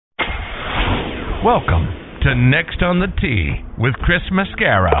Welcome to Next on the Tee with Chris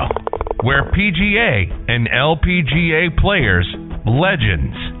Mascaro, where PGA and LPGA players,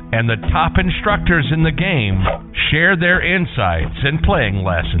 legends, and the top instructors in the game share their insights and playing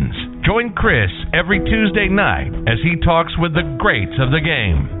lessons. Join Chris every Tuesday night as he talks with the greats of the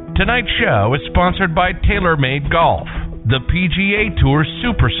game. Tonight's show is sponsored by TaylorMade Golf, the PGA Tour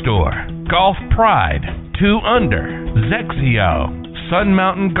Superstore, Golf Pride, 2 Under, Zexio, Sun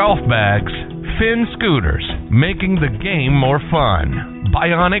Mountain Golf Bags, Finn Scooters, making the game more fun,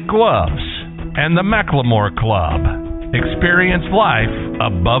 Bionic Gloves, and the Macklemore Club. Experience life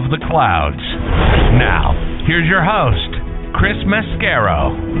above the clouds. Now, here's your host, Chris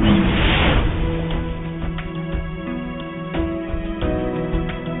Mascaro.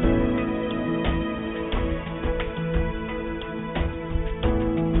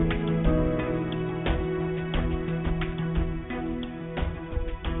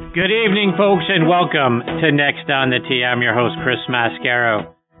 Good evening, folks, and welcome to Next on the Tee. I'm your host, Chris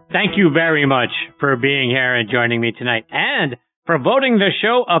Mascaro. Thank you very much for being here and joining me tonight, and for voting the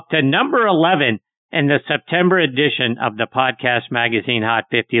show up to number 11 in the September edition of the Podcast Magazine Hot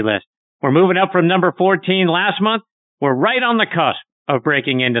 50 list. We're moving up from number 14 last month. We're right on the cusp of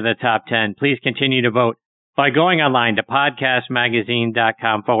breaking into the top 10. Please continue to vote by going online to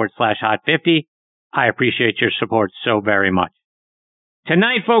podcastmagazine.com/hot50. I appreciate your support so very much.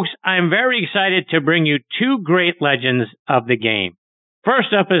 Tonight, folks, I'm very excited to bring you 2 great legends of the game.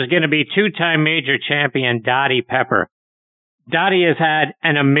 First up is going to be 2-time major champion Dottie Pepper. Dottie has had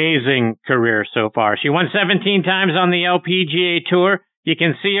an amazing career so far. She won 17 times on the LPGA Tour. You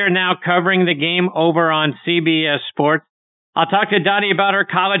can see her now covering the game over on CBS Sports. I'll talk to Dottie about her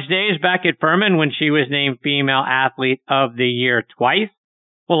college days back at Furman when she was named Female Athlete of the Year twice.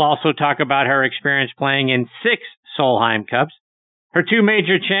 We'll also talk about her experience playing in 6 Solheim Cups. Her 2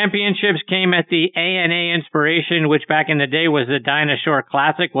 major championships came at the A&A Inspiration, which back in the day was the Dinosaur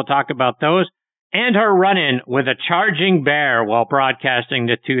Classic. We'll talk about those. And her run-in with a charging bear while broadcasting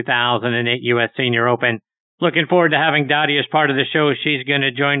the 2008 U.S. Senior Open. Looking forward to having Dottie as part of the show. She's going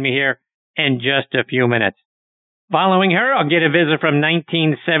to join me here in just a few minutes. Following her, I'll get a visit from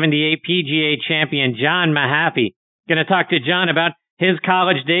 1978 PGA champion John Mahaffey. Going to talk to John about his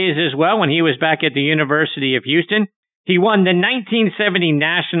college days as well when he was back at the University of Houston. He won the 1970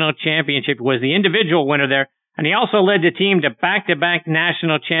 National Championship, was the individual winner there, and he also led the team to back-to-back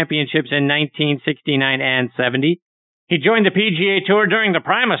national championships in 1969 and 70. He joined the PGA Tour during the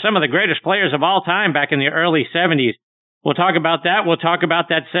prime of some of the greatest players of all time back in the early 70s. We'll talk about that. We'll talk about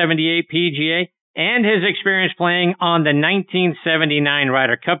that 78 PGA and his experience playing on the 1979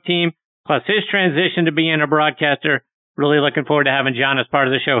 Ryder Cup team, plus his transition to being a broadcaster. Really looking forward to having John as part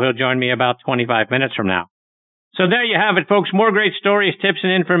of the show. He'll join me about 25 minutes from now. So there you have it, folks. More great stories, tips,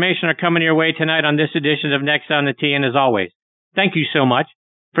 and information are coming your way tonight on this edition of Next on the Tee. And as always, thank you so much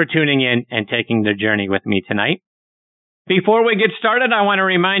for tuning in and taking the journey with me tonight. Before we get started, I want to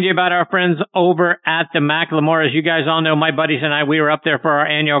remind you about our friends over at the Macklemore. As you guys all know, my buddies and I, we were up there for our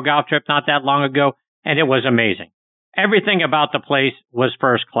annual golf trip not that long ago, and it was amazing. Everything about the place was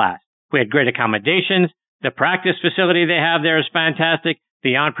first class. We had great accommodations. The practice facility they have there is fantastic.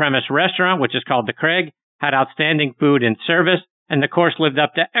 The on-premise restaurant, which is called The Craig, had outstanding food and service, and the course lived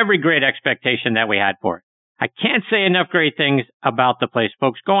up to every great expectation that we had for it. I can't say enough great things about the place.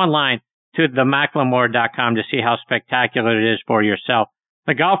 Folks, go online to themacklemore.com to see how spectacular it is for yourself.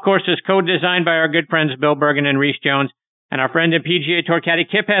 The golf course is co-designed by our good friends Bill Bergen and Reese Jones, and our friend and PGA Tour caddy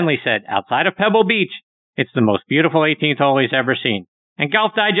Kip Henley said, outside of Pebble Beach, it's the most beautiful 18th hole he's ever seen. And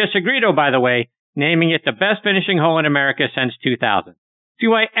Golf Digest agreed, by the way, naming it the best finishing hole in America since 2000. See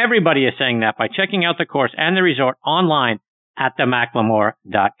why everybody is saying that by checking out the course and the resort online at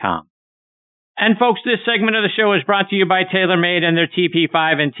themacklemore.com. And folks, this segment of the show is brought to you by TaylorMade and their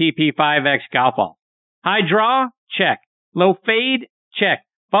TP5 and TP5X golf balls. High draw? Check. Low fade? Check.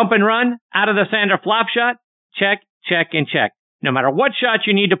 Bump and run? Out of the sand or flop shot? Check, check, and check. No matter what shot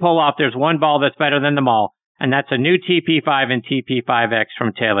you need to pull off, there's one ball that's better than them all, and that's a new TP5 and TP5X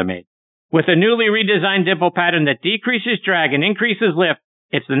from TaylorMade. With a newly redesigned dimple pattern that decreases drag and increases lift,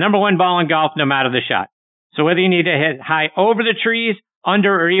 it's the number 1 ball in golf no matter the shot. So whether you need to hit high over the trees,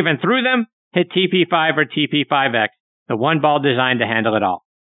 under, or even through them, hit TP5 or TP5X, the one ball designed to handle it all.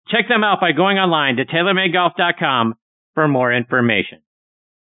 Check them out by going online to TaylorMadeGolf.com for more information.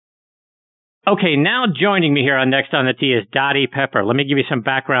 Okay, now joining me here on Next on the Tee is Dottie Pepper. Let me give you some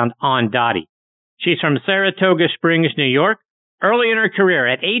background on Dottie. She's from Saratoga Springs, New York. Early in her career,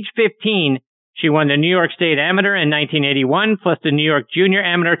 at age 15, she won the New York State Amateur in 1981, plus the New York Junior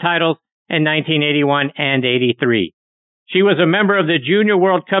Amateur titles in 1981 and 83. She was a member of the Junior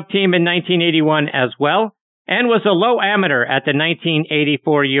World Cup team in 1981 as well, and was a low amateur at the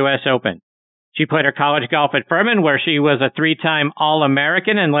 1984 U.S. Open. She played her college golf at Furman, where she was a 3-time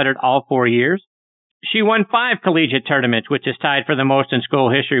All-American and lettered all 4 years. She won 5 collegiate tournaments, which is tied for the most in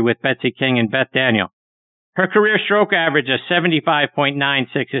school history with Betsy King and Beth Daniel. Her career stroke average of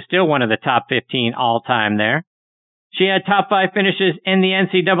 75.96 is still one of the top 15 all-time there. She had top 5 finishes in the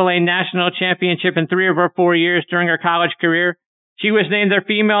NCAA National Championship in 3 of her 4 years during her college career. She was named their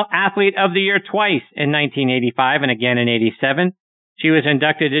Female Athlete of the Year twice in 1985 and again in 87. She was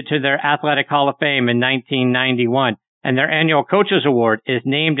inducted into their Athletic Hall of Fame in 1991, and their annual Coaches Award is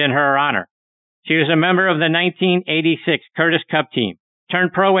named in her honor. She was a member of the 1986 Curtis Cup team,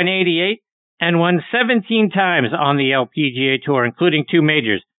 turned pro in 88, and won 17 times on the LPGA Tour, including 2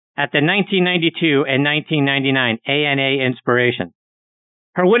 majors, at the 1992 and 1999 ANA Inspiration.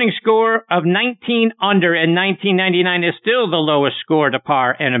 Her winning score of 19 under in 1999 is still the lowest score to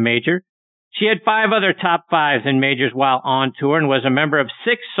par in a major. She had 5 other top 5s in majors while on tour and was a member of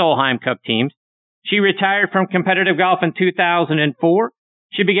 6 Solheim Cup teams. She retired from competitive golf in 2004.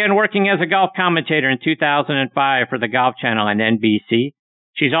 She began working as a golf commentator in 2005 for the Golf Channel and NBC.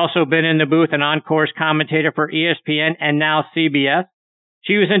 She's also been in the booth and on-course commentator for ESPN and now CBS.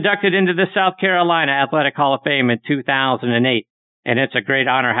 She was inducted into the South Carolina Athletic Hall of Fame in 2008, and it's a great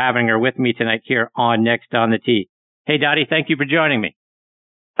honor having her with me tonight here on Next on the Tee. Hey, Dottie, thank you for joining me.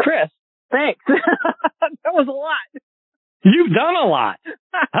 Chris, thanks. That was a lot. You've done a lot.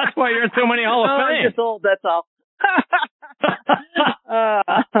 That's why you're in so many Hall of Fame. I'm just old, that's all.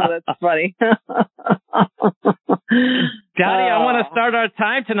 That's funny. Dottie, I want to start our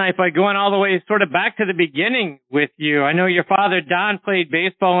time tonight by going all the way sort of back to the beginning with you. I know your father, Don, played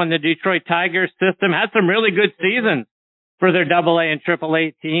baseball in the Detroit Tigers system, had some really good seasons for their AA and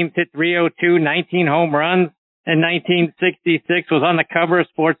AAA teams, hit 302, 19 home runs in 1966, was on the cover of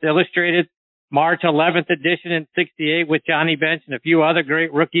Sports Illustrated, March 11th edition in 68 with Johnny Bench and a few other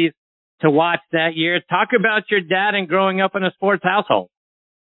great rookies to watch that year. Talk about your dad and growing up in a sports household.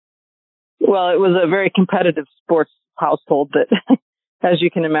 Well, it was a very competitive sports household that, as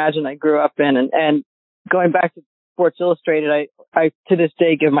you can imagine, I grew up in. And going back to Sports Illustrated, I to this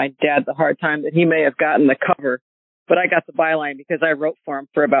day give my dad the hard time that he may have gotten the cover, but I got the byline because I wrote for him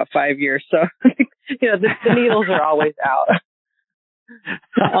for about 5 years. So, the needles are always out.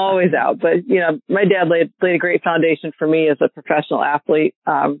 Always out. But, my dad laid a great foundation for me as a professional athlete.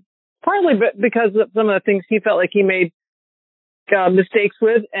 Partly because of some of the things he felt like he made mistakes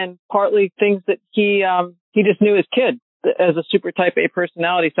with, and partly things that he just knew as kid as a super type A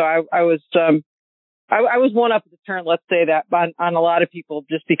personality. So I was one up at the turn, let's say that, on a lot of people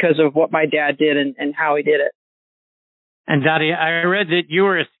just because of what my dad did and how he did it. And Dottie, I read that you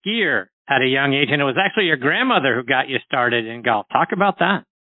were a skier at a young age, and it was actually your grandmother who got you started in golf. Talk about that.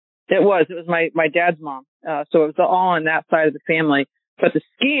 It was my dad's mom. So it was all on that side of the family. But the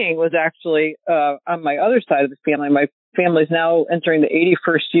skiing was actually on my other side of the family. My family's now entering the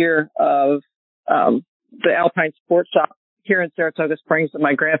 81st year of the Alpine Sports Shop here in Saratoga Springs. And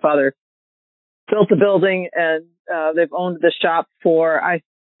my grandfather built the building, and they've owned the shop for, I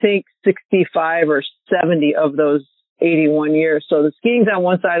think, 65 or 70 of those 81 years. So the skiing's on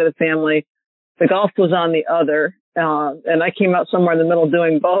one side of the family. The golf was on the other. And I came out somewhere in the middle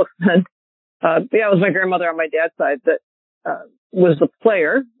doing both. And it was my grandmother on my dad's side that was the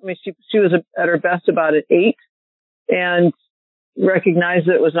player. I mean, she was at her best about at 8 and recognized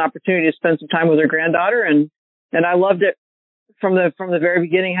that it was an opportunity to spend some time with her granddaughter. And I loved it from the very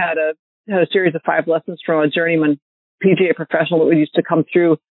beginning. Had a series of 5 lessons from a journeyman PGA professional that would used to come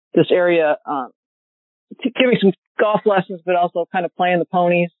through this area, giving some golf lessons, but also kind of playing the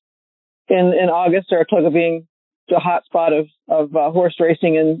ponies in August, Saratoga being the hot spot of horse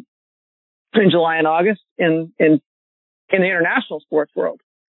racing in July and August in the international sports world.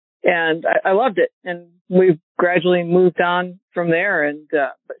 And I loved it. And we've gradually moved on from there. And,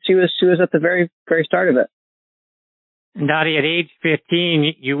 but she was at the very, very start of it. Dottie, at age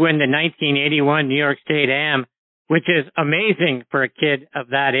 15, you win the 1981 New York State Am, which is amazing for a kid of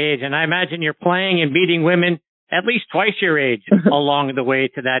that age. And I imagine you're playing and beating women at least twice your age along the way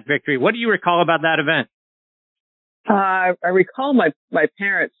to that victory. What do you recall about that event? I recall my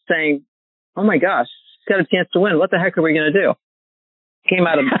parents saying, "Oh my gosh, she's got a chance to win. What the heck are we going to do?" Came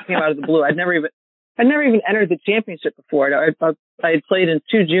out of the blue. I'd never even entered the championship before. I had played in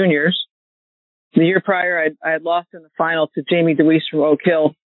 2 juniors. The year prior, I had lost in the final to Jamie DeWeese from Oak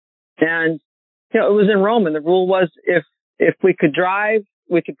Hill. And, it was in Rome, and the rule was if we could drive,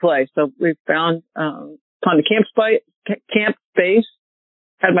 we could play. So we found, on the camp space,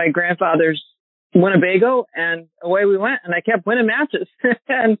 had my grandfather's Winnebago, and away we went. And I kept winning matches.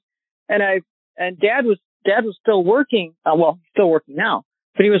 and Dad was still working. Well, still working now,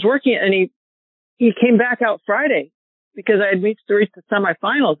 but he was working, and he came back out Friday because I had reached the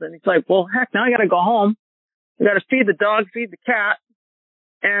semifinals, and he's like, "Well, heck, now I got to go home. I got to feed the dog, feed the cat,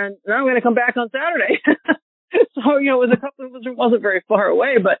 and now I'm going to come back on Saturday." So, it wasn't very far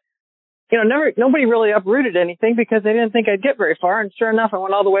away, but nobody really uprooted anything because they didn't think I'd get very far. And sure enough, I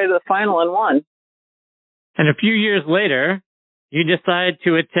went all the way to the final and won. And a few years later, you decided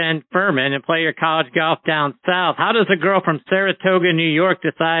to attend Furman and play your college golf down south. How does a girl from Saratoga, New York,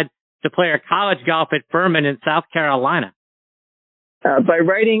 decide to play her college golf at Furman in South Carolina? By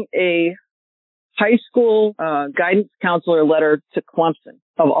writing a high school guidance counselor letter to Clemson,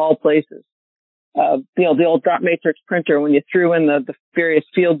 of all places. The old dot matrix printer, when you threw in the various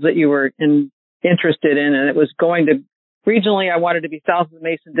fields that you were interested in, and it was going to regionally, I wanted to be south of the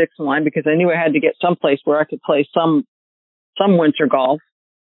Mason-Dixon line because I knew I had to get someplace where I could play some winter golf.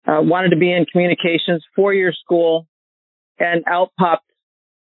 Wanted to be in communications, 4-year school, and out popped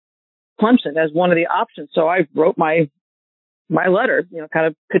Clemson as one of the options. So I wrote my letter, kind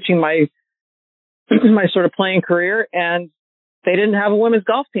of pitching my sort of playing career, and they didn't have a women's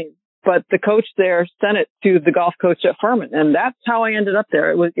golf team. But the coach there sent it to the golf coach at Furman, and that's how I ended up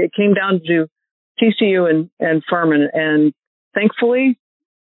there. It came down to TCU and Furman, and thankfully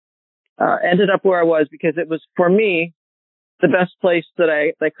ended up where I was because it was, for me, the best place that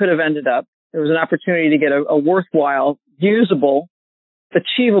I could have ended up. It was an opportunity to get a worthwhile, usable,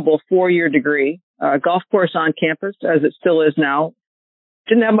 achievable 4-year degree, golf course on campus, as it still is now.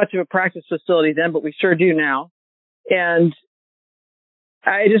 Didn't have much of a practice facility then, but we sure do now. And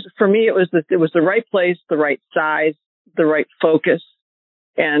for me, it was the right place, the right size, the right focus.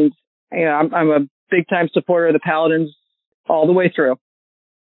 And, I'm a big time supporter of the Paladins all the way through.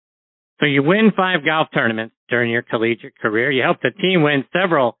 So you win 5 golf tournaments during your collegiate career. You helped the team win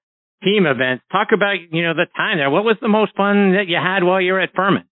several team events. Talk about, the time there. What was the most fun that you had while you were at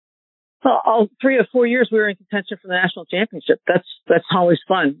Furman? Well, all 3 or 4 years we were in contention for the national championship. That's always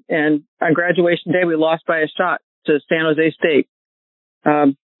fun. And on graduation day, we lost by a shot to San Jose State.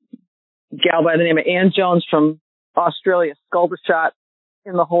 Gal by the name of Ann Jones from Australia sculled a shot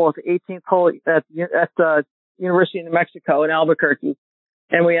in the hole at the 18th hole at the University of New Mexico in Albuquerque,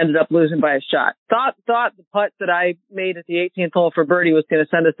 and we ended up losing by a shot. Thought the putt that I made at the 18th hole for birdie was going to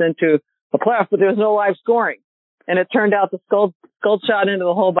send us into a playoff, but there was no live scoring, and it turned out the sculled shot into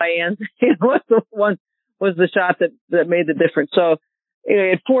the hole by Ann was the shot that made the difference. So we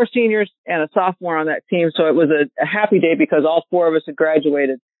had 4 seniors and a sophomore on that team, so it was a happy day because all 4 of us had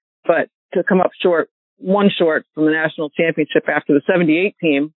graduated. But to come up one short from the national championship after the 78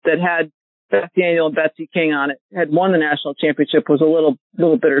 team that had Beth Daniel and Betsy King on it had won the national championship was a little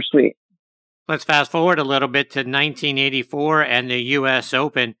bittersweet. Let's fast forward a little bit to 1984 and the U.S.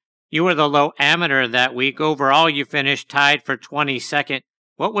 Open. You were the low amateur that week. Overall, you finished tied for 22nd.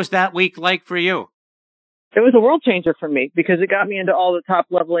 What was that week like for you? It was a world changer for me because it got me into all the top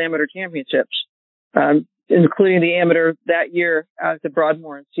level amateur championships, including the amateur that year out at the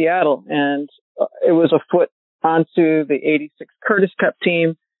Broadmoor in Seattle. And it was a foot onto the 86 Curtis Cup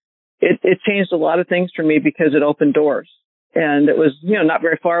team. It changed a lot of things for me because it opened doors. And it was, not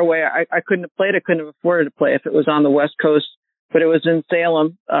very far away. I couldn't have played. I couldn't have afforded to play if it was on the West Coast, but it was in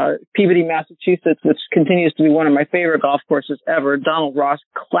Salem, Peabody, Massachusetts, which continues to be one of my favorite golf courses ever. Donald Ross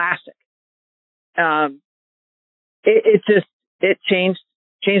Classic. It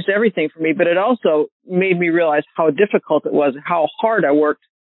changed everything for me, but it also made me realize how difficult it was, how hard I worked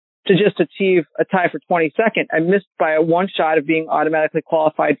to just achieve a tie for 22nd. I missed by a 1 shot of being automatically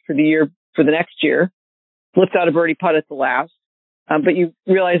qualified for the next year. Flipped out a birdie putt at the last. But you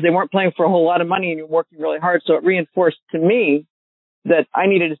realize they weren't playing for a whole lot of money and you're working really hard. So it reinforced to me that I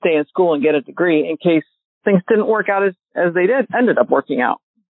needed to stay in school and get a degree in case things didn't work out as they ended up working out.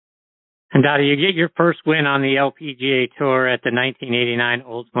 And Dottie, you get your first win on the LPGA Tour at the 1989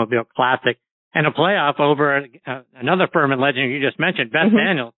 Oldsmobile Classic and a playoff over another Furman legend you just mentioned, Beth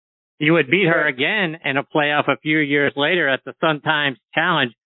Daniels. You would beat her again in a playoff a few years later at the Sun Times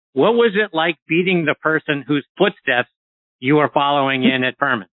Challenge. What was it like beating the person whose footsteps you were following in at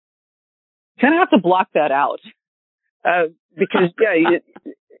Furman? Kind of have to block that out because,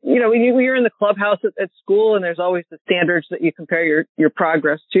 you're in the clubhouse at school and there's always the standards that you compare your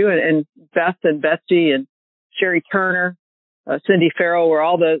progress to. And Beth and Betsy and Sherry Turner, Cindy Farrell were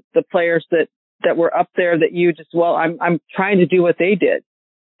all the players that were up there that you just, I'm trying to do what they did.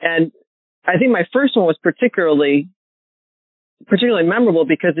 And I think my first one was particularly memorable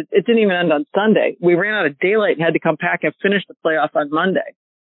because it didn't even end on Sunday. We ran out of daylight and had to come back and finish the playoff on Monday.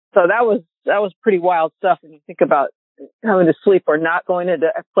 So that was pretty wild stuff when you think about having to sleep or not going in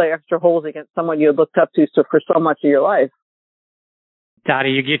to play extra holes against someone you had looked up to for so much of your life.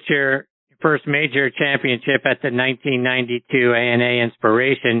 Dottie, you get your first major championship at the 1992 ANA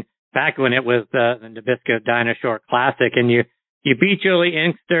Inspiration, back when it was the Nabisco Dinosaur Classic, and you beat Julie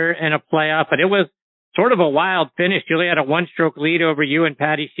Inkster in a playoff, but it was sort of a wild finish. Julie had a one-stroke lead over you and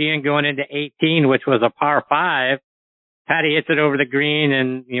Patty Sheehan going into 18, which was a par 5. Patty hits it over the green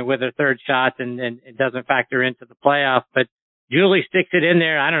and, with her third shot and it doesn't factor into the playoff. But Julie sticks it in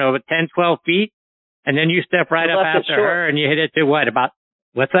there, I don't know, about 10, 12 feet. And then you step right up after her and you hit it to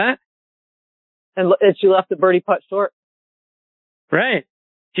what's that? And she left the birdie putt short. Right.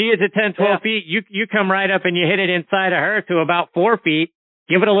 She is at 10, 12 feet. You come right up and you hit it inside of her to about 4 feet.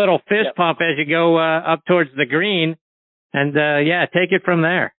 Give it a little fist pump as you go up towards the green. And, take it from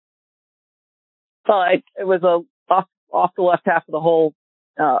there. Well, it was off the left half of the hole,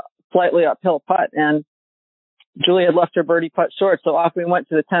 slightly uphill putt, and Julie had left her birdie putt short. So off we went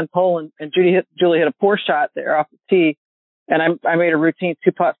to the 10th hole, and Julie hit a poor shot there off the tee, and I made a routine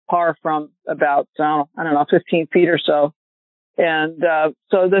 2-putt par from about 15 feet or so, and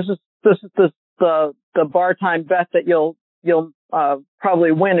so this is the bar time bet that you'll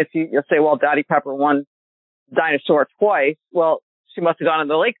probably win if you'll say, well, Dottie Pepper won Dinosaur twice. Well, she must have gone in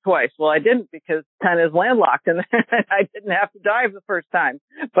the lake twice. Well, I didn't, because 10 is landlocked, and I didn't have to dive the first time,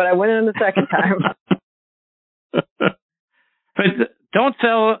 but I went in the second time. But don't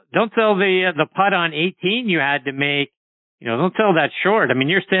sell the putt on 18 you had to make. Don't sell that short. I mean,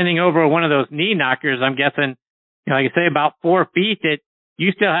 you're standing over one of those knee knockers. I'm guessing, like I say, about 4 feet that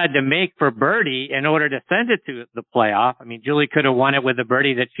you still had to make for birdie in order to send it to the playoff. I mean, Julie could have won it with a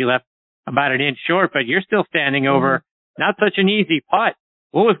birdie that she left about an inch short, but you're still standing over not such an easy putt.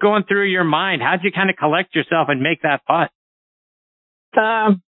 What was going through your mind? How'd you kind of collect yourself and make that putt?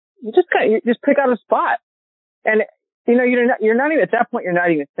 You just pick out a spot, and you're not even at that point. You're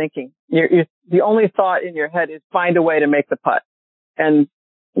not even thinking. You're the only thought in your head is find a way to make the putt, and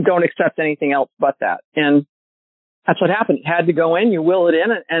don't accept anything else but that. And that's what happened. It had to go in. You will it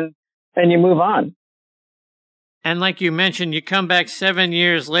in, and you move on. And like you mentioned, you come back 7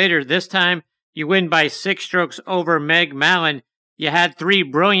 years later. This time, you win by 6 strokes over Meg Mallon. You had 3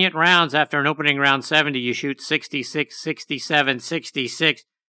 brilliant rounds after an opening round 70. You shoot 66, 67, 66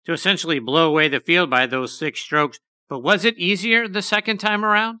 to essentially blow away the field by those 6 strokes. But was it easier the second time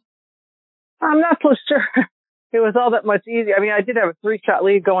around? I'm not so sure. It was all that much easier. I mean, I did have a 3-shot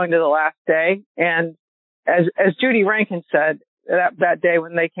lead going to the last day. And as Judy Rankin said that day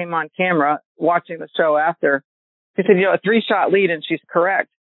when they came on camera watching the show after, she said, a 3-shot lead, and she's correct,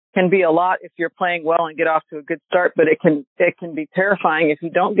 can be a lot if you're playing well and get off to a good start, but it can be terrifying if you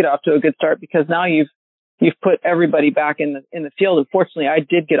don't get off to a good start, because now you've put everybody back in the field. Unfortunately, I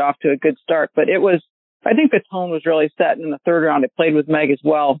did get off to a good start, but I think the tone was really set in the third round. I played with Meg as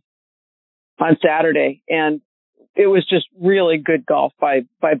well on Saturday, and it was just really good golf by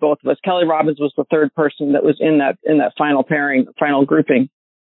both of us. Kelly Robbins was the third person that was in that final pairing, final grouping.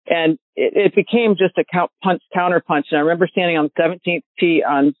 And it became just a counter punch. And I remember standing on the 17th tee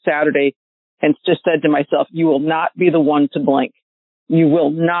on Saturday and just said to myself, you will not be the one to blink. You will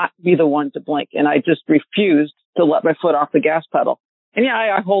not be the one to blink. And I just refused to let my foot off the gas pedal. And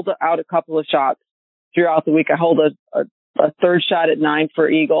I hold out a couple of shots throughout the week. I hold a third shot at 9 for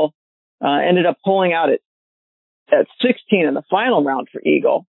eagle. Ended up pulling out at 16 in the final round for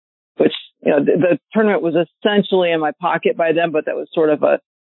eagle, which, the tournament was essentially in my pocket by then, but that was sort of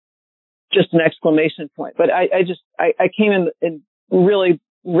just an exclamation point. But I came in really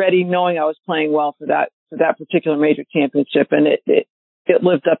ready, knowing I was playing well for that particular major championship, and it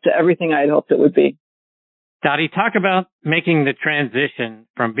lived up to everything I had hoped it would be. Dottie, talk about making the transition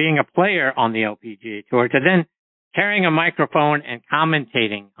from being a player on the LPGA Tour to then carrying a microphone and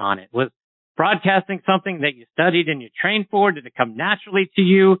commentating on it. Was broadcasting something that you studied and you trained for? Did it come naturally to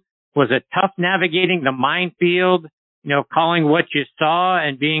you? Was it tough navigating the minefield, calling what you saw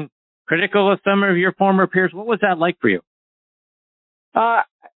and being critical of some of your former peers? What was that like for you?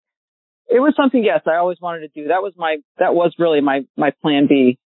 It was something, yes, I always wanted to do. That was really my plan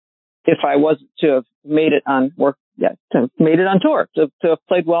B if I wasn't to have made it on tour, to have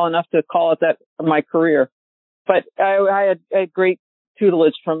played well enough to call it that my career. But I had great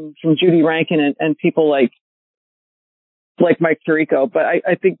tutelage from Judy Rankin and people like Mike Tirico. But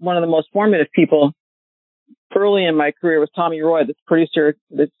I think one of the most formative people early in my career was Tommy Roy, the producer,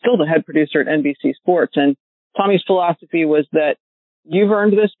 that's still the head producer at NBC Sports. And Tommy's philosophy was that you've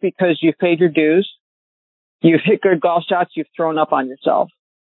earned this because you've paid your dues, you've hit good golf shots, you've thrown up on yourself.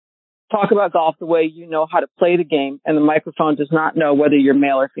 talk about golf the way you know how to play the game, and the microphone does not know whether you're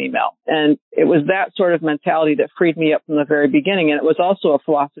male or female. And it was that sort of mentality that freed me up from the very beginning. And it was also a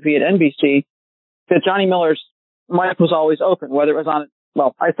philosophy at NBC that Johnny Miller's mic was always open, whether it was on,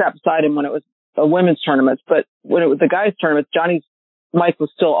 well, I sat beside him when it was a women's tournament, but when it was the guys' tournament, Johnny's mic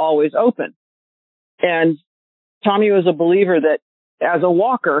was still always open. And Tommy was a believer that as a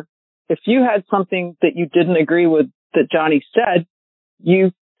walker, if you had something that you didn't agree with that Johnny said,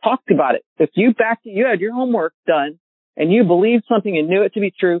 you talked about it. If you backed it, you had your homework done and you believed something and knew it to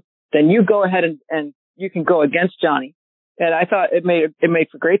be true, then you go ahead and you can go against Johnny. And I thought it made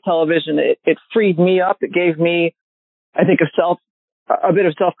for great television. It freed me up. It gave me, I think, a bit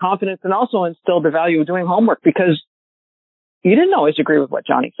of self-confidence, and also instilled the value of doing homework, because you didn't always agree with what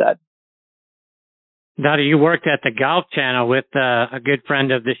Johnny said. Dottie, you worked at the Golf Channel with a good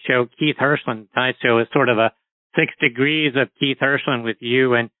friend of this show, Keith Hirschland. Tonight's show is sort of a 6 degrees of Keith Hirschland with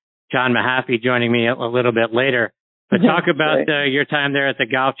you and John Mahaffey joining me a little bit later. But talk about your time there at the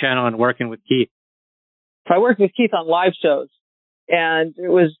Golf Channel and working with Keith. So I worked with Keith on live shows, and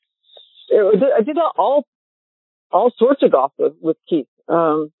I did all sorts of golf with Keith.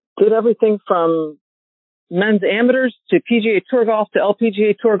 Did everything from men's amateurs to PGA Tour golf to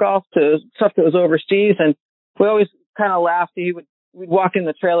LPGA Tour golf to stuff that was overseas. And we always kind of laughed. We'd walk in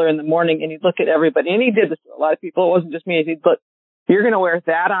the trailer in the morning and he'd look at everybody. And he did this to a lot of people. It wasn't just me. He'd look, "You're going to wear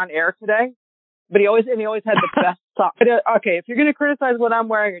that on air today?" But he always had the best socks. Okay, if you're going to criticize what I'm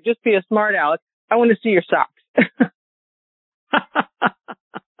wearing or just be a smart aleck, I want to see your socks.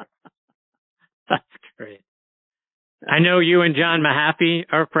 That's great. I know you and John Mahaffey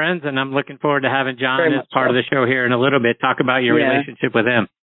are friends, and I'm looking forward to having John as part of the show here in a little bit. Talk about your relationship with him.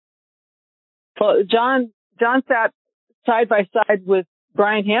 Well, John sat side by side with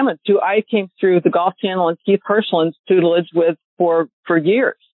Brian Hammond, who I came through the Golf Channel and Keith Hirschland's tutelage with for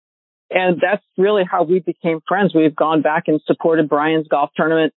years. And that's really how we became friends. We've gone back and supported Brian's golf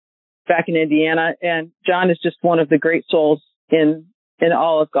tournament back in Indiana. And John is just one of the great souls in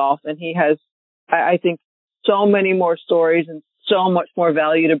all of golf. And he has, I think, so many more stories and so much more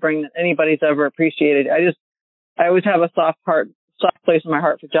value to bring than anybody's ever appreciated. I always have a soft place in my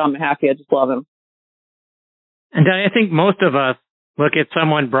heart for John Mahaffey. I just love him. And I think most of us look at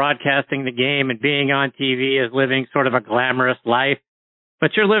someone broadcasting the game and being on TV as living sort of a glamorous life,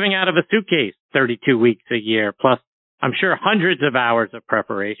 but you're living out of a suitcase 32 weeks a year, plus I'm sure hundreds of hours of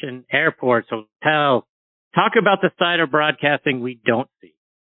preparation, airports, hotels. Talk about the side of broadcasting we don't see.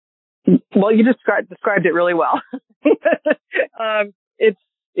 Well, you described it really well.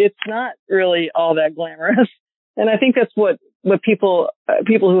 It's not really all that glamorous, and I think that's what people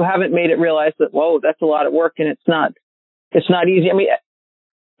who haven't made it realize that, whoa, that's a lot of work, and it's not easy. I mean,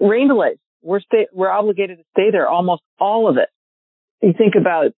 rain delays. We're obligated to stay there almost all of it. You think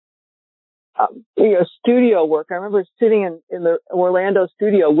about studio work. I remember sitting in the Orlando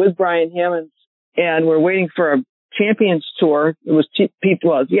studio with Brian Hammond, and we're waiting for a Champions Tour. It was it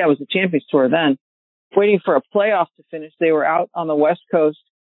was the Champions Tour then. Waiting for a playoff to finish. They were out on the West Coast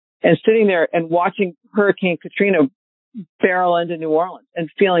and sitting there and watching Hurricane Katrina barrel into New Orleans and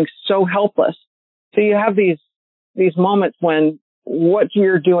feeling so helpless. So you have these moments when what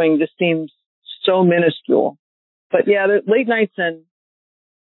you're doing just seems so minuscule. But yeah, the late nights and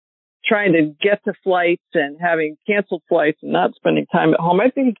trying to get to flights and having canceled flights and not spending time at home.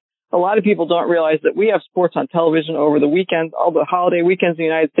 I think a lot of people don't realize that we have sports on television over the weekends, all the holiday weekends in the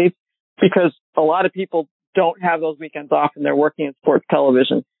United States, because a lot of people don't have those weekends off and they're working in sports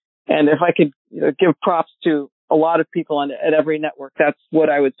television. And if I could give props to a lot of people at every network, that's what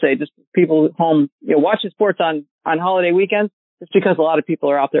I would say. Just people at home, watching sports on holiday weekends, it's because a lot of people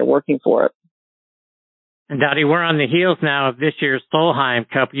are out there working for it. And Dottie, we're on the heels now of this year's Solheim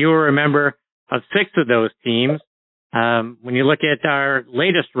Cup. You were a member of 6 of those teams. When you look at our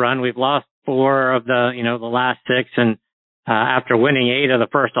latest run, we've lost 4 of the last 6, and after winning 8 of the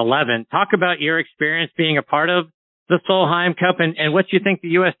first 11. Talk about your experience being a part of the Solheim Cup and what you think the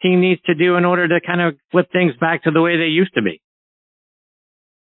U.S. team needs to do in order to kind of flip things back to the way they used to be.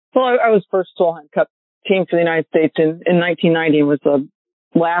 Well, I was first Solheim Cup team for the United States in 1990. Was the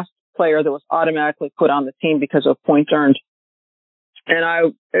last player that was automatically put on the team because of points earned.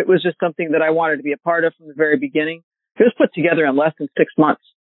 And it was just something that I wanted to be a part of from the very beginning. It was put together in less than 6 months.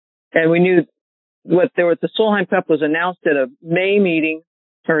 And we knew the Solheim Cup was announced at a May meeting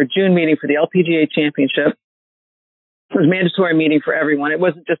or a June meeting for the LPGA Championship. It was a mandatory meeting for everyone. It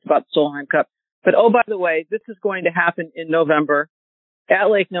wasn't just about the Solheim Cup. But, oh, by the way, this is going to happen in November at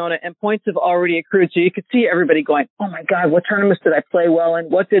Lake Nona, and points have already accrued. So you could see everybody going, oh, my God, what tournaments did I play well in?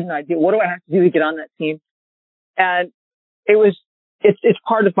 What didn't I do? What do I have to do to get on that team? And it was it's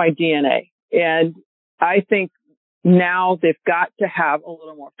part of my DNA. And I think now they've got to have a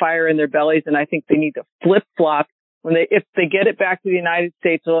little more fire in their bellies, and I think they need to flip flop if they get it back to the United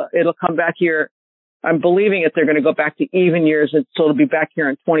States, it'll come back here. I'm believing it. They're going to go back to even years, and so it'll be back here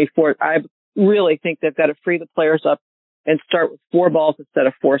in 24. I really think they've got to free the players up and start with 4 balls instead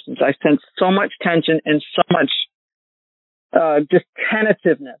of foursomes. I sense so much tension and so much just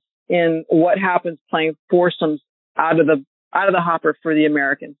tentativeness in what happens playing foursomes out of the hopper for the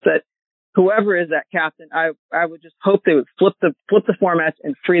Americans. That whoever is that captain, I would just hope they would flip the formats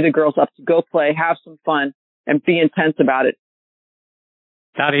and free the girls up to go play, have some fun, and be intense about it.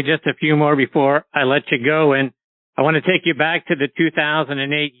 Dottie, just a few more before I let you go, and I want to take you back to the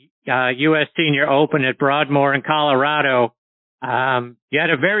 2008 U.S. Senior Open at Broadmoor in Colorado. You had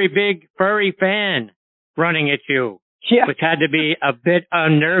a very big furry fan running at you, which had to be a bit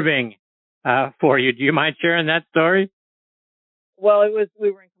unnerving for you. Do you mind sharing that story? Well,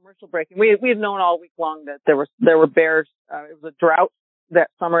 we were in commercial break, and we had known all week long that there were bears. It was a drought that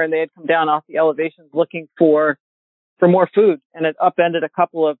summer, and they had come down off the elevations looking for more food, and it upended a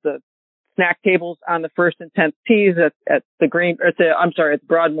couple of the snack tables on the first and 10th tees at the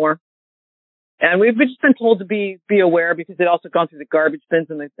Broadmoor. And we've just been told to be aware, because they'd also gone through the garbage bins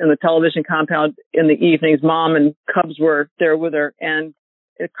in the television compound in the evenings. Mom and Cubs were there with her, and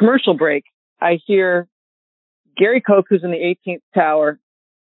at commercial break, I hear Gary Koch, who's in the 18th tower,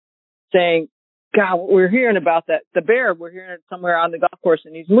 saying, "God, we're hearing about that. The bear, we're hearing it somewhere on the golf course,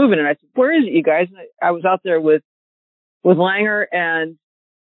 and he's moving." And I said, "Where is it, you guys?" And I was out there with Langer and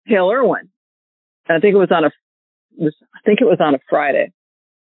Hale Irwin. And I think it was on a Friday.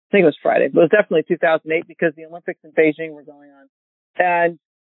 I think it was Friday, but it was definitely 2008 because the Olympics in Beijing were going on. And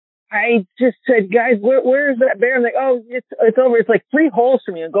I just said, "Guys, where is that bear?" And like, "Oh, it's over. It's like 3 holes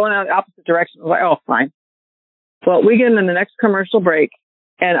from you and going out the opposite direction." I was like, "Oh, fine." Well, we get in the next commercial break,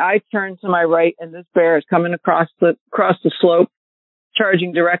 and I turn to my right, and this bear is coming across the slope,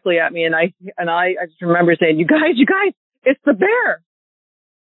 charging directly at me. And I just remember saying, "You guys, it's the bear."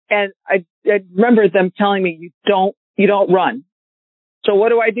 And I remember them telling me, you don't run. So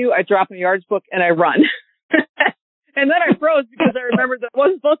what do? I drop my yards book and I run. And then I froze because I remembered that I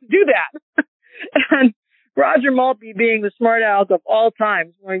wasn't supposed to do that. And Roger Maltby, being the smart aleck of all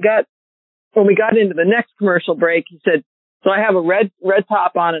times, when we got into the next commercial break, he said, "So I have a red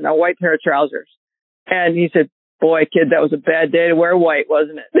top on and a white pair of trousers." And he said, "Boy, kid, that was a bad day to wear white,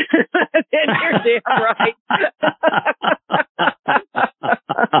 wasn't it?" And you're damn right.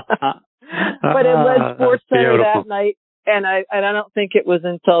 But it led Sports Center that night, and I don't think it was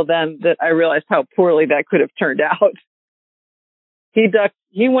until then that I realized how poorly that could have turned out. He ducked.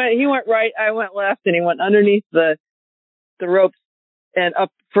 He went right. I went left, and he went underneath the ropes and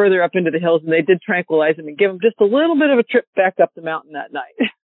further up into the hills. And they did tranquilize him and give him just a little bit of a trip back up the mountain that night.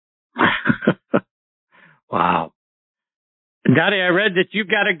 Wow. Dottie, I read that you've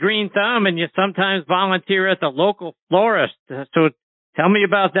got a green thumb and you sometimes volunteer at the local florist. So tell me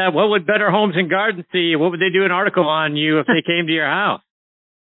about that. What would Better Homes and Gardens see? What would they do an article on you if they came to your house?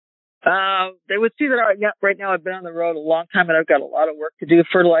 They would see that right now I've been on the road a long time and I've got a lot of work to do,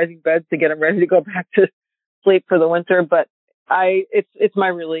 fertilizing beds to get them ready to go back to sleep for the winter. But it's my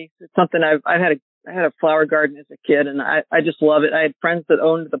release. It's something I had a flower garden as a kid, and I just love it. I had friends that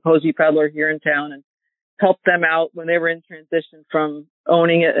owned the Posey Peddler here in town and helped them out when they were in transition from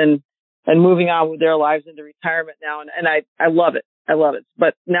owning it and moving on with their lives into retirement now. And I love it. I love it.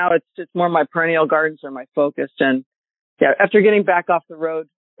 But now it's more my perennial gardens are my focus. And yeah, after getting back off the road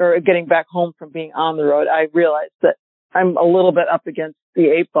or getting back home from being on the road, I realized that I'm a little bit up against the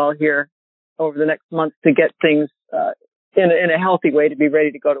 8 ball here over the next month to get things, in a healthy way to be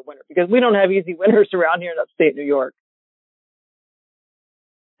ready to go to winter, because we don't have easy winters around here in upstate New York.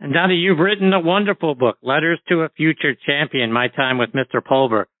 And Dottie, you've written a wonderful book, Letters to a Future Champion, My Time with Mr.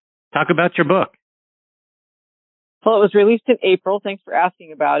 Pulver. Talk about your book. Well, it was released in April. Thanks for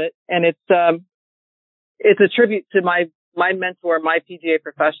asking about it. And it's a tribute to my mentor, my PGA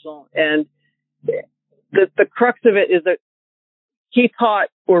professional. And the crux of it is that he taught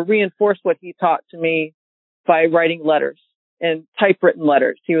or reinforced what he taught to me by writing letters and typewritten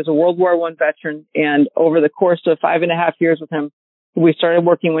letters. He was a World War I veteran. And over the course of 5.5 years with him, we started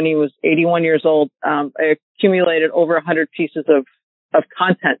working when he was 81 years old. I accumulated over 100 pieces of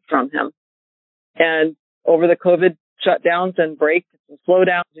content from him. And over the COVID shutdowns and breaks and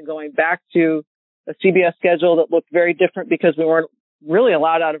slowdowns and going back to a CBS schedule that looked very different because we weren't really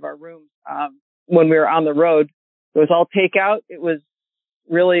allowed out of our rooms when we were on the road. It was all takeout. It was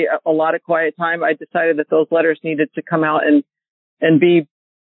really a lot of quiet time. I decided that those letters needed to come out and be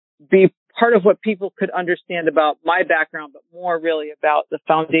part of what people could understand about my background, but more really about the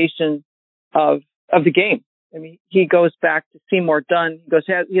foundation of the game. I mean, he goes back to Seymour Dunn.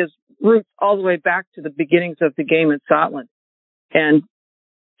 He has roots all the way back to the beginnings of the game in Scotland, and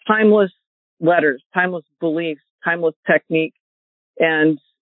timeless letters, timeless beliefs, timeless technique. And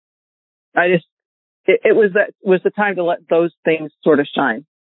it was the time to let those things sort of shine.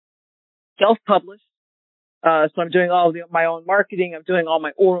 Self-published. So I'm doing all my own marketing. I'm doing all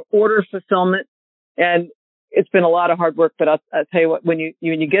my order fulfillment, and it's been a lot of hard work. But I'll tell you what, when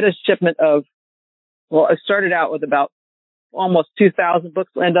you get a shipment of, well, I started out with about almost 2,000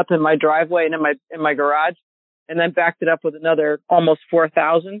 books end up in my driveway and in my garage, and then backed it up with another almost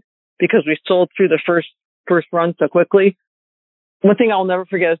 4,000 because we sold through the first run so quickly. One thing I'll never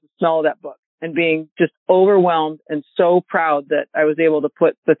forget is the smell of that book and being just overwhelmed and so proud that I was able to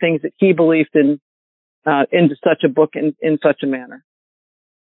put the things that he believed in into such a book in such a manner.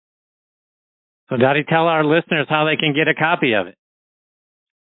 So, Dottie, tell our listeners how they can get a copy of it.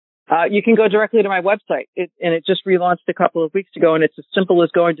 You can go directly to my website, and it just relaunched a couple of weeks ago, and it's as simple as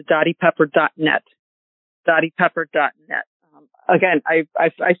going to dottiepepper.net. Dottiepepper.net. Again,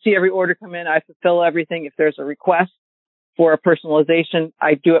 I see every order come in. I fulfill everything. If there's a request for a personalization,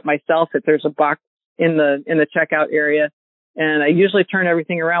 I do it myself. If there's a box in the checkout area, and I usually turn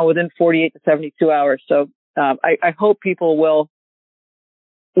everything around within 48 to 72 hours. So I hope people will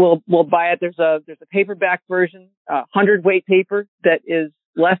buy it. There's a paperback version, 100-weight paper that is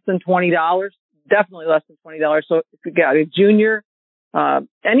less than $20, definitely less than $20. So if you got a junior,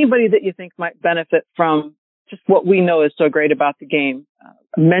 anybody that you think might benefit from just what we know is so great about the game,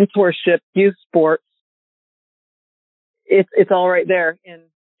 mentorship, youth sports, it's all right there in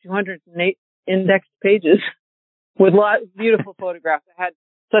 208 indexed pages with lots of beautiful photographs. I had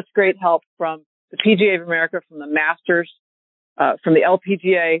such great help from the PGA of America, from the Masters, from the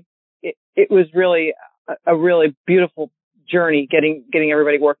LPGA. It was really a really beautiful journey getting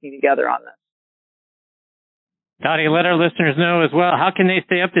everybody working together on this. Dottie, let our listeners know as well, how can they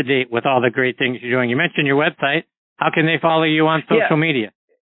stay up to date with all the great things you're doing? You mentioned your website. How can they follow you on social media?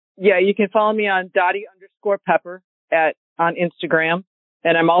 Yeah, you can follow me on Dottie_Pepper on Instagram.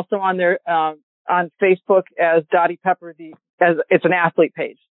 And I'm also on there on Facebook as Dottie Pepper. As it's an athlete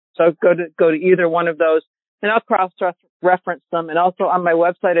page. So go to either one of those, and I'll cross-reference them. And also on my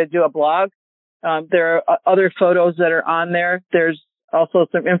website, I do a blog. There are other photos that are on there. There's also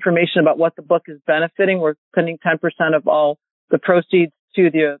some information about what the book is benefiting. We're sending 10% of all the proceeds to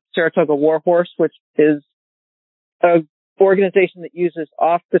the Saratoga Warhorse, which is an organization that uses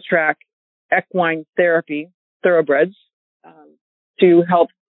off-the-track equine therapy, thoroughbreds, to help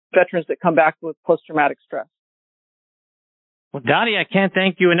veterans that come back with post-traumatic stress. Well, Dottie, I can't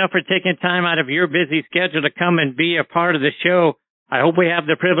thank you enough for taking time out of your busy schedule to come and be a part of the show. I hope we have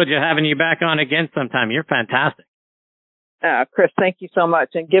the privilege of having you back on again sometime. You're fantastic. Chris, thank you so much.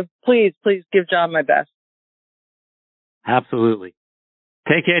 And please give John my best. Absolutely.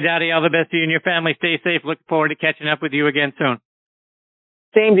 Take care, Dottie. All the best to you and your family. Stay safe. Look forward to catching up with you again soon.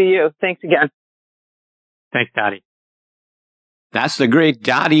 Same to you. Thanks again. Thanks, Dottie. That's the great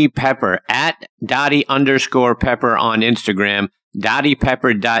Dottie Pepper at Dottie_Pepper on Instagram.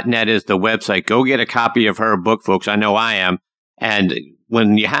 DottiePepper.net is the website. Go get a copy of her book, folks. I know I am. And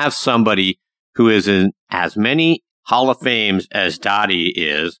when you have somebody who is in as many Hall of Fames as Dottie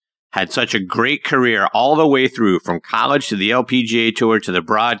is, had such a great career all the way through from college to the LPGA Tour to the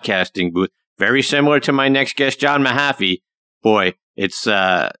broadcasting booth, very similar to my next guest, John Mahaffey. Boy, it's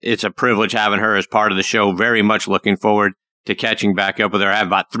a privilege having her as part of the show. Very much looking forward to catching back up with her. I have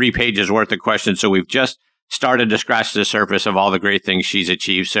about 3 pages worth of questions, so we've just started to scratch the surface of all the great things she's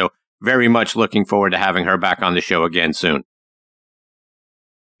achieved. So very much looking forward to having her back on the show again soon.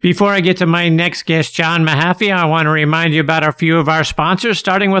 Before I get to my next guest, John Mahaffey, I want to remind you about a few of our sponsors,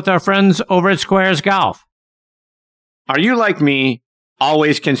 starting with our friends over at Squares Golf. Are you like me,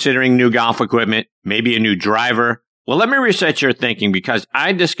 always considering new golf equipment, maybe a new driver? Well, let me reset your thinking because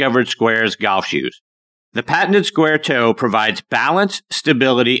I discovered Squares golf shoes. The patented Square Toe provides balance,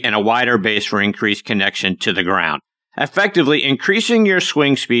 stability, and a wider base for increased connection to the ground, effectively increasing your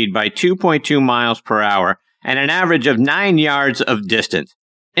swing speed by 2.2 miles per hour and an average of 9 yards of distance.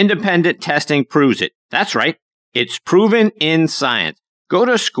 Independent testing proves it. That's right. It's proven in science. Go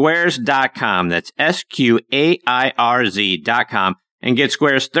to squares.com. That's SQAIRZ.com and get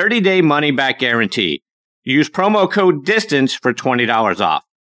Square's 30-day money-back guarantee. Use promo code DISTANCE for $20 off.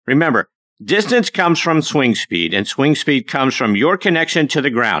 Remember, distance comes from swing speed, and swing speed comes from your connection to the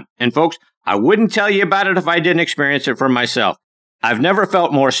ground. And folks, I wouldn't tell you about it if I didn't experience it for myself. I've never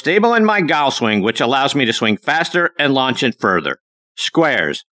felt more stable in my golf swing, which allows me to swing faster and launch it further.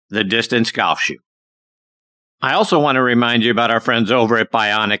 Squares, the distance golf shoe. I also want to remind you about our friends over at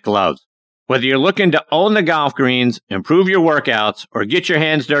Bionic Gloves. Whether you're looking to own the golf greens, improve your workouts, or get your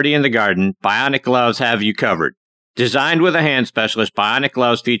hands dirty in the garden, Bionic Gloves have you covered. Designed with a hand specialist, Bionic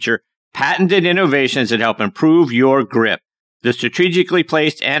Gloves feature patented innovations that help improve your grip. The strategically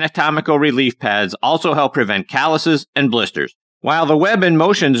placed anatomical relief pads also help prevent calluses and blisters, while the web and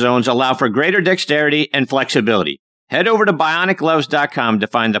motion zones allow for greater dexterity and flexibility. Head over to BionicGloves.com to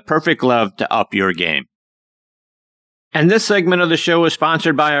find the perfect glove to up your game. And this segment of the show is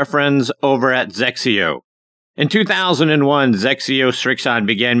sponsored by our friends over at Zexio. In 2001, Zexio Strixon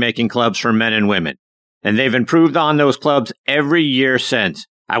began making clubs for men and women, and they've improved on those clubs every year since.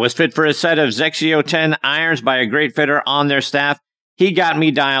 I was fit for a set of Zexio 10 irons by a great fitter on their staff. He got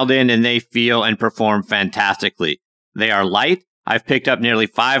me dialed in, and they feel and perform fantastically. They are light. I've picked up nearly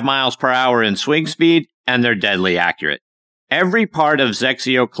 5 miles per hour in swing speed, and they're deadly accurate. Every part of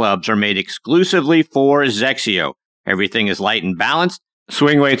Zexio clubs are made exclusively for Zexio. Everything is light and balanced.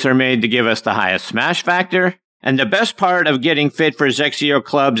 Swing weights are made to give us the highest smash factor. And the best part of getting fit for Zexio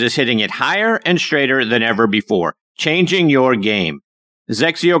clubs is hitting it higher and straighter than ever before, changing your game.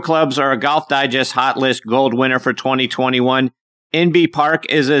 Zexio clubs are a Golf Digest Hot List Gold winner for 2021. NB Park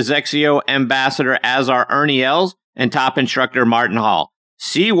is a Zexio ambassador, as are Ernie Els and top instructor Martin Hall.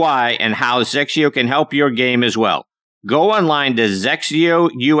 See why and how Zexio can help your game as well. Go online to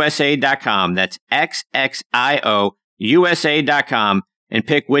ZexioUSA.com. That's XXIOUSA.com and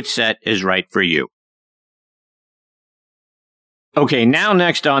pick which set is right for you. Okay, now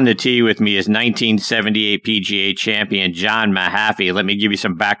next on the tee with me is 1978 PGA champion John Mahaffey. Let me give you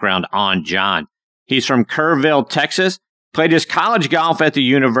some background on John. He's from Kerrville, Texas, played his college golf at the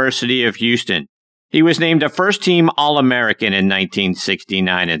University of Houston. He was named a first-team All-American in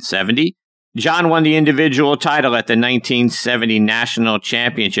 1969 and 70. John won the individual title at the 1970 National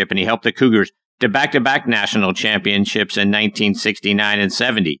Championship, and he helped the Cougars to back-to-back national championships in 1969 and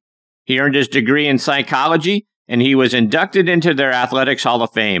 70. He earned his degree in psychology, and he was inducted into their Athletics Hall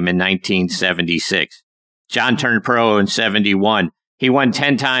of Fame in 1976. John turned pro in 71. He won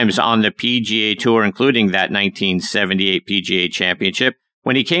 10 times on the PGA Tour, including that 1978 PGA Championship,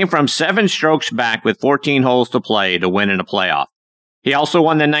 when he came from 7 strokes back with 14 holes to play to win in a playoff. He also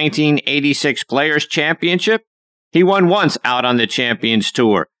won the 1986 Players' Championship. He won once out on the Champions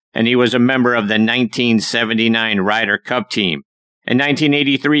Tour, and he was a member of the 1979 Ryder Cup team. In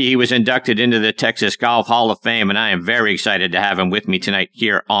 1983, he was inducted into the Texas Golf Hall of Fame, and I am very excited to have him with me tonight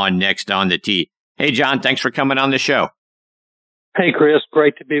here on Next on the Tee. Hey, John, thanks for coming on the show. Hey, Chris,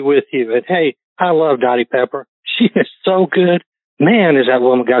 great to be with you. And hey, I love Dottie Pepper. She is so good. Man, is that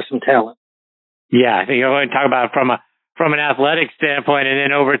woman got some talent. Yeah, I think you want to talk about from an athletic standpoint and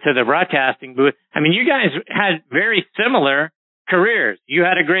then over to the broadcasting booth. I mean, you guys had very similar careers. You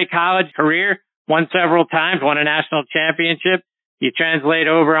had a great college career, won several times, won a national championship. You translate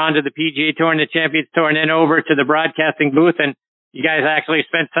over onto the PGA Tour and the Champions Tour and then over to the broadcasting booth, and you guys actually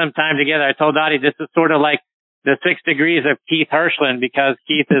spent some time together. I told Dottie this is sort of like the 6 degrees of Keith Hirschland, because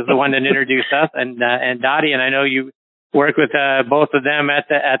Keith is the one that introduced us, and Dottie, and I know you work with both of them at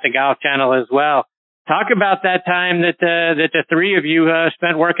the Golf Channel as well. Talk about that time that the three of you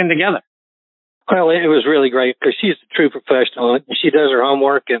spent working together. Well, it was really great because she's a true professional. She does her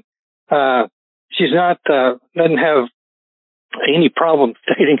homework, and she's not doesn't have any problem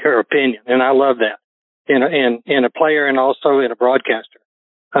stating her opinion, and I love that in a player and also in a broadcaster.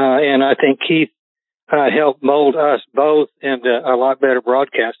 And I think Keith helped mold us both into a lot better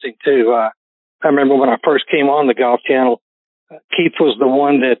broadcasting too. I remember when I first came on the Golf Channel, Keith was the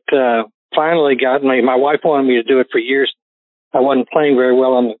one that finally got me. My wife wanted me to do it for years. I wasn't playing very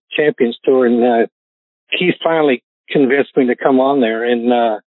well on the Champions Tour, and Keith finally convinced me to come on there. And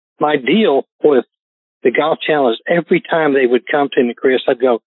my deal with the Golf Channel is every time they would come to me, Chris, I'd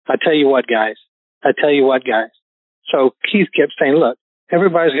go, I tell you what, guys. So Keith kept saying, look,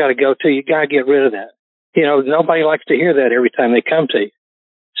 everybody's got to go to. You got to get rid of that. You know, nobody likes to hear that every time they come to you.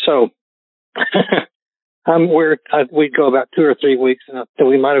 So we'd go about 2 or 3 weeks, and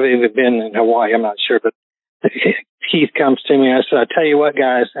we might have even been in Hawaii. I'm not sure, but Keith comes to me and I said, I tell you what,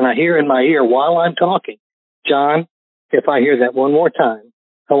 guys, and I hear in my ear while I'm talking, John, if I hear that one more time,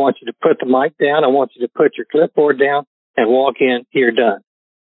 I want you to put the mic down. I want you to put your clipboard down and walk in. You're done.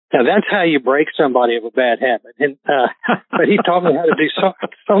 Now, that's how you break somebody of a bad habit. And but he taught me how to do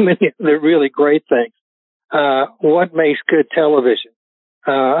so many other really great things. What makes good television?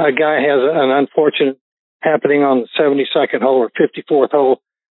 A guy has an unfortunate happening on the 72nd hole or 54th hole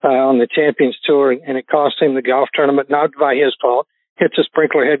on the Champions Tour, and it cost him the golf tournament, not by his fault. Hits a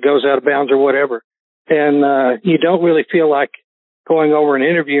sprinkler head, goes out of bounds or whatever. And you don't really feel like going over and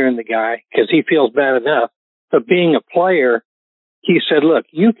interviewing the guy because he feels bad enough. But being a player, he said, look,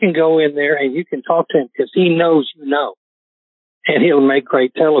 you can go in there and you can talk to him because he knows you know, and he'll make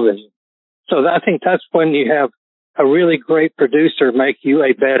great television. So I think that's when you have a really great producer make you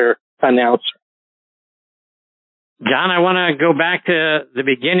a better announcer. John, I want to go back to the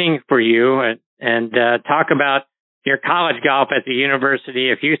beginning for you and talk about your college golf at the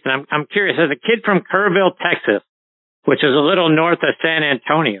University of Houston. I'm curious, as a kid from Kerrville, Texas, which is a little north of San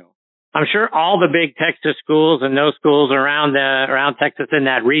Antonio, I'm sure all the big Texas schools and those schools around Texas in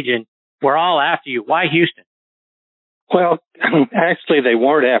that region were all after you. Why Houston? Well, actually, they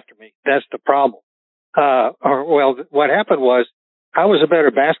weren't after me. That's the problem. What happened was I was a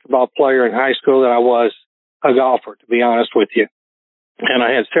better basketball player in high school than I was a golfer, to be honest with you. And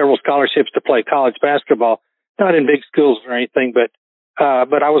I had several scholarships to play college basketball, not in big schools or anything, but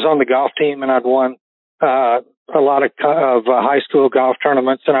I was on the golf team and I'd won a lot of high school golf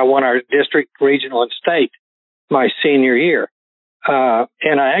tournaments, and I won our district, regional, and state my senior year.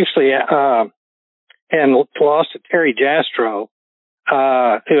 And I actually and lost to Terry Jastrow,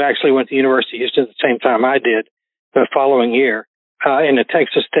 who actually went to the University of Houston at the same time I did the following year, in the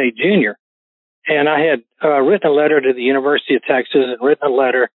Texas State Junior. And I had written a letter to the University of Texas and written a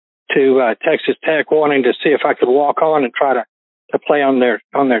letter to Texas Tech wanting to see if I could walk on and try to play on their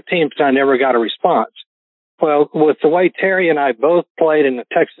team, because I never got a response. Well, with the way Terry and I both played in the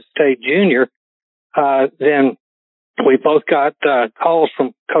Texas State Junior, then we both got calls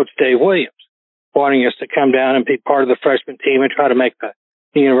from Coach Dave Williams wanting us to come down and be part of the freshman team and try to make the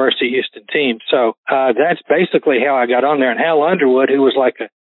University of Houston team. So that's basically how I got on there. And Hal Underwood, who was like a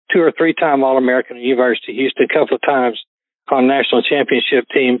 2 or 3 time All-American at the University of Houston, a couple of times on national championship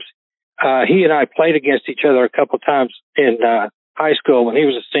teams, he and I played against each other a couple of times in high school when he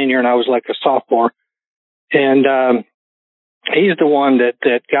was a senior and I was like a sophomore. And he's the one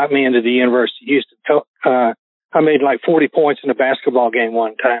that got me into the University of Houston. I made like 40 points in a basketball game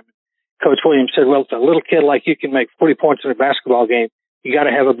one time. Coach Williams said, well, if a little kid like you can make 40 points in a basketball game, you got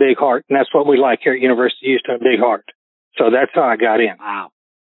to have a big heart. And that's what we like here at University of Houston, a big heart. So that's how I got in. Wow.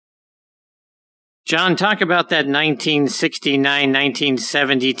 John, talk about that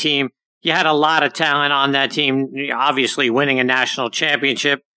 1969-1970 team. You had a lot of talent on that team, obviously winning a national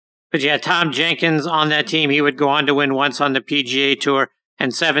championship. But you had Tom Jenkins on that team. He would go on to win once on the PGA Tour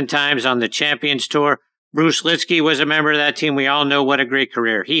and 7 times on the Champions Tour. Bruce Litsky was a member of that team. We all know what a great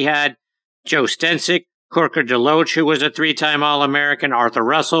career he had. Joe Stensick, Corker DeLoach, who was a 3-time All-American, Arthur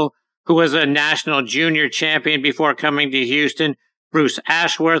Russell, who was a national junior champion before coming to Houston. Bruce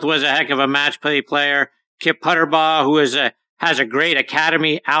Ashworth was a heck of a match play player. Kip Putterbaugh, who has a great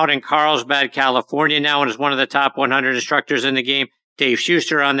academy out in Carlsbad, California now, and is one of the top 100 instructors in the game. Dave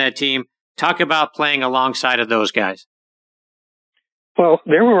Schuster on that team. Talk about playing alongside of those guys. Well,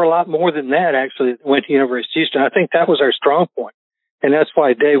 there were a lot more than that, actually, that went to University of Houston. I think that was our strong point. And that's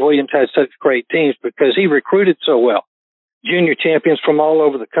why Dave Williams had such great teams, because he recruited so well. Junior champions from all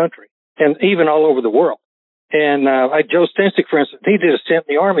over the country and even all over the world. And like Joe Stensick, for instance, he did a stint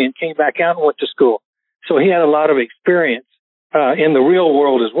in the Army and came back out and went to school. So he had a lot of experience in the real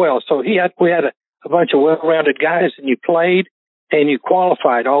world as well. So we had a bunch of well-rounded guys, and you played and you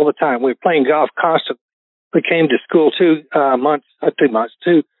qualified all the time. We were playing golf constantly. We came to school 2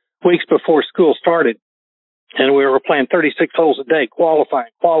 weeks before school started, and we were playing 36 holes a day,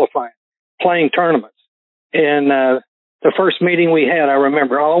 qualifying, playing tournaments. And the first meeting we had, I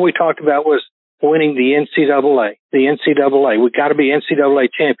remember, all we talked about was winning the NCAA. We got to be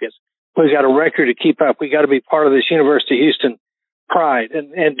NCAA champions. We got a record to keep up. We got to be part of this University of Houston pride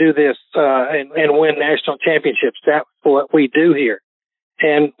and do this and win national championships. That's what we do here.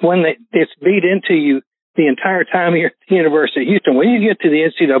 And when it's beat into you the entire time you're at the University of Houston, when you get to the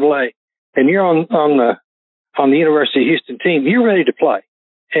NCAA and you're on the University of Houston team, you're ready to play.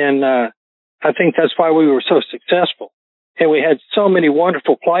 And I think that's why we were so successful. And we had so many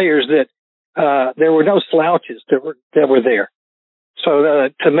wonderful players that there were no slouches that were there. So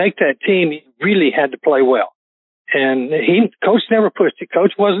to make that team, you really had to play well. And Coach never pushed it.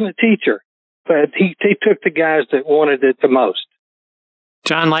 Coach wasn't a teacher, but he took the guys that wanted it the most.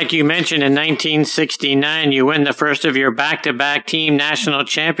 John, like you mentioned, in 1969, you win the first of your back-to-back team national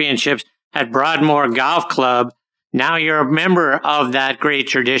championships at Broadmoor Golf Club. Now you're a member of that great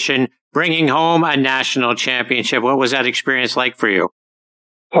tradition, bringing home a national championship. What was that experience like for you?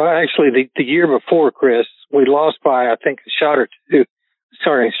 Well, actually, the year before, Chris, we lost by, I think, a shot or two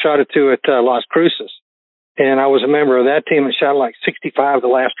at Las Cruces. And I was a member of that team and shot like 65 the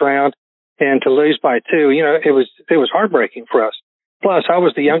last round. And to lose by 2, it was heartbreaking for us. Plus, I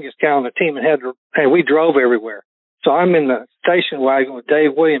was the youngest guy on the team and we drove everywhere. So I'm in the station wagon with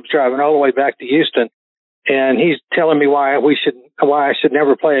Dave Williams driving all the way back to Houston, and he's telling me why I should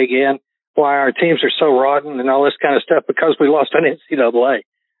never play again, why our teams are so rotten and all this kind of stuff because we lost an NCAA.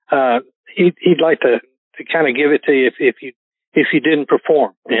 He'd like to kind of give it to you if you didn't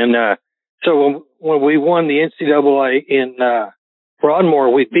perform. And so when we won the NCAA in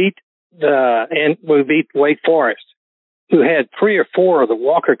Broadmoor, we beat Wake Forest, who had 3 or 4 of the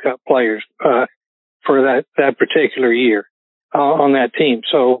Walker Cup players for that particular year on that team.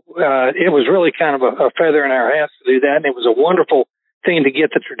 So it was really kind of a feather in our hats to do that, and it was a wonderful thing to get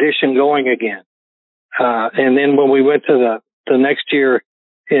the tradition going again. And then when we went to the next year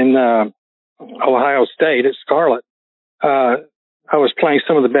in Ohio State at Scarlet, I was playing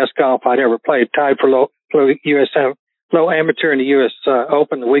some of the best golf I'd ever played, tied for low amateur in the U.S.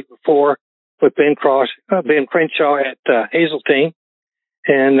 Open the week before with Ben Crenshaw at Hazeltine,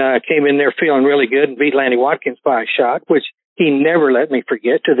 and came in there feeling really good and beat Lanny Watkins by a shot, which he never let me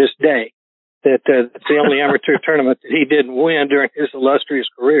forget to this day. That's the only amateur tournament that he didn't win during his illustrious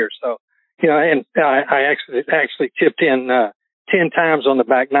career. So, and I actually chipped in 10 times on the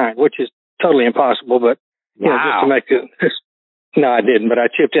back 9, which is totally impossible, but just to make it. No, I didn't, but I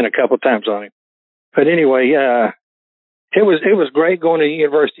chipped in a couple times on him. But anyway, it was great going to the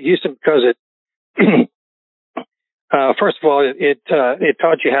University of Houston because it, first of all, it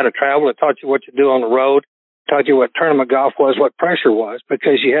taught you how to travel. It taught you what to do on the road. It taught you what tournament golf was, what pressure was,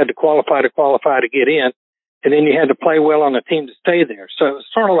 because you had to qualify to get in, and then you had to play well on the team to stay there. So it was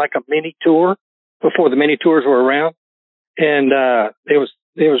sort of like a mini tour before the mini tours were around, and it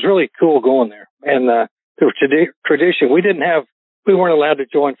was really cool going there. And there was tradition. We weren't allowed to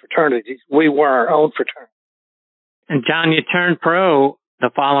join fraternities. We were our own fraternity. And John, you turned pro the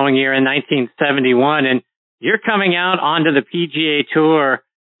following year in 1971, and you're coming out onto the PGA Tour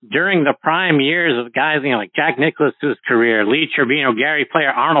during the prime years of guys, like Jack Nicklaus's career, Lee Cherubino, Gary Player,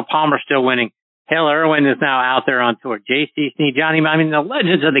 Arnold Palmer still winning. Hale Irwin is now out there on tour. J.C. Snead, Johnny, the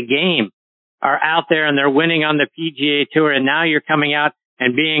legends of the game are out there and they're winning on the PGA Tour, and now you're coming out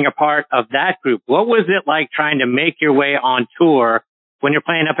and being a part of that group. What was it like trying to make your way on tour when you're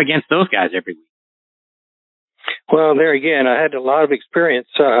playing up against those guys every week? Well, there again, I had a lot of experience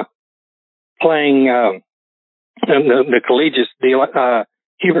playing the collegiate deal.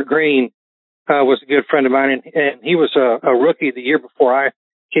 Hubert Green was a good friend of mine, and he was a rookie the year before I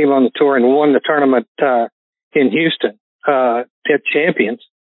came on the tour and won the tournament in Houston at Champions.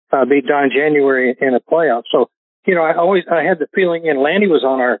 Beat Don January in a playoff. So, I had the feeling, and Lanny was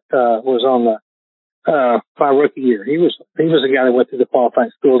on my rookie year. He was the guy that went through the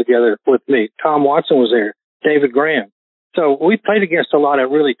qualifying school together with me. Tom Watson was there, David Graham. So we played against a lot of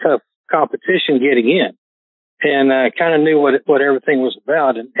really tough competition getting in, and kind of knew what everything was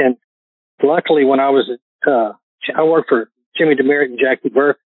about. And luckily, when I was I worked for Jimmy DeMeritt and Jackie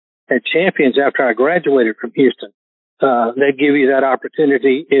Burke at Champions after I graduated from Houston. They'd give you that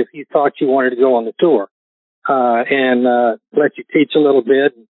opportunity if you thought you wanted to go on the tour. And let you teach a little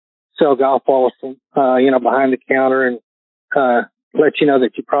bit, and sell golf balls from, behind the counter, and let you know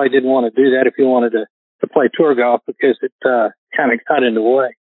that you probably didn't want to do that if you wanted to play tour golf, because it kind of got in the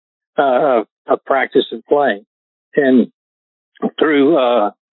way of practice and playing. And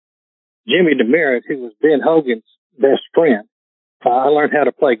through Jimmy DeMeritt, who was Ben Hogan's best friend, I learned how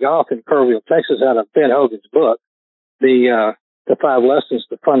to play golf in Kerrville, Texas, out of Ben Hogan's book, the 5 lessons,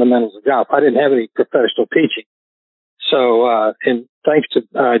 the fundamentals of golf. I didn't have any professional teaching. So, and thanks to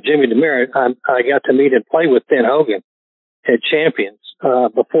Jimmy DeMeritt, I got to meet and play with Ben Hogan at Champions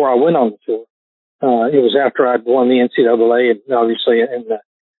before I went on the tour. It was after I'd won the NCAA and obviously in the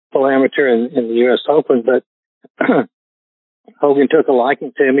full amateur in the U.S. Open, but Hogan took a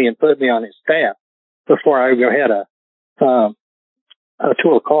liking to me and put me on his staff before I had a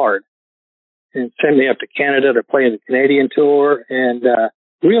tour card, and sent me up to Canada to play in the Canadian tour, and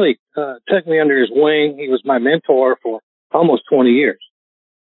really took me under his wing. He was my mentor for almost 20 years.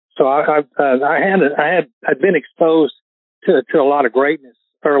 So I'd been exposed to a lot of greatness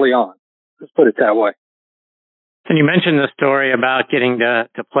early on. Let's put it that way. And you mentioned the story about getting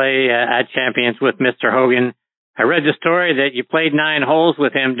to play at Champions with Mr. Hogan. I read the story that you played 9 holes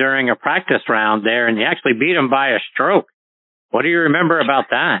with him during a practice round there, and you actually beat him by a stroke. What do you remember about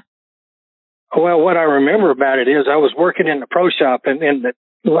that? Well, what I remember about it is I was working in the pro shop, and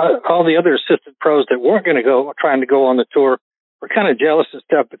all the other assistant pros that weren't going to go, trying to go on the tour, were kind of jealous and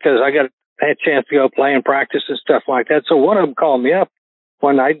stuff because I had a chance to go play and practice and stuff like that. So one of them called me up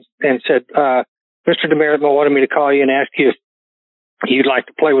one night and said, Mr. DeMeritt wanted me to call you and ask you if you'd like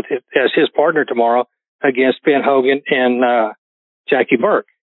to play with as his partner tomorrow against Ben Hogan and Jackie Burke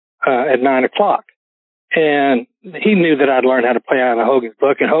at 9:00. And he knew that I'd learned how to play out of Hogan's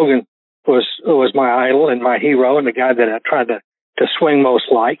book, and Hogan was my idol and my hero and the guy that I tried to swing most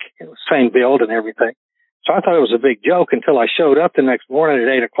like. It was same build and everything. So I thought it was a big joke until I showed up the next morning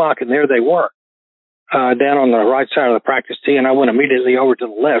at 8 o'clock, and there they were, down on the right side of the practice tee, and I went immediately over to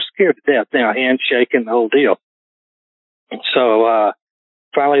the left, scared to death now, handshaking, the whole deal. So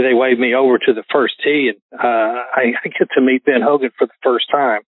finally they waved me over to the first tee, and I get to meet Ben Hogan for the first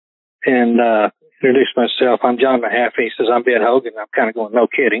time and introduce myself. I'm John Mahaffey. He says, I'm Ben Hogan. I'm kind of going, no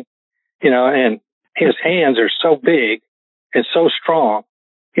kidding. And his hands are so big and so strong,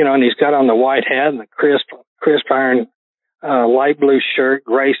 and he's got on the white hat and the crisp iron, light blue shirt,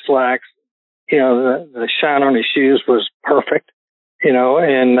 gray slacks. The shine on his shoes was perfect,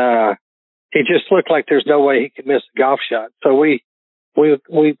 and he just looked like there's no way he could miss a golf shot. So we Demir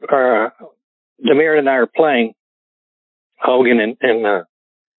and I are playing Hogan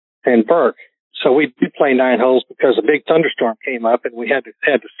and Burke. So we did play 9 holes because a big thunderstorm came up and we had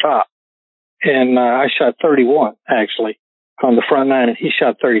to stop. And I shot 31 actually on the front 9, and he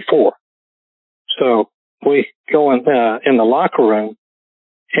shot 34. So we go in the locker room,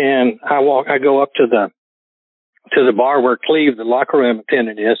 and I go up to the bar where Cleve, the locker room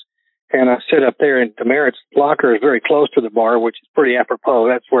attendant, is, and I sit up there, and Demerit's locker is very close to the bar, which is pretty apropos.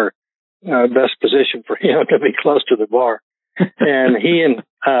 That's where best position for him to be close to the bar. And he and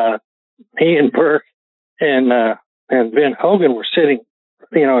Burke and Ben Hogan were sitting,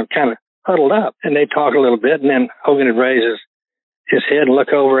 and kind of huddled up, and they talk a little bit, and then Hogan would raise his head and look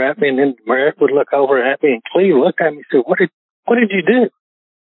over at me, and then Merritt would look over at me, and Cleve looked at me and said, what did you do?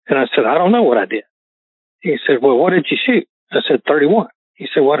 And I said, I don't know what I did. He said, well, what did you shoot? I said, 31. He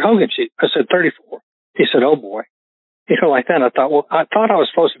said, what Hogan shoot? I said, 34. He said, oh boy. Like that. I thought I was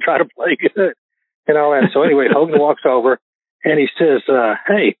supposed to try to play good and all that. So anyway, Hogan walks over and he says,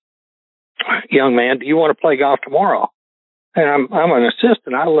 hey, young man, do you want to play golf tomorrow? And I'm an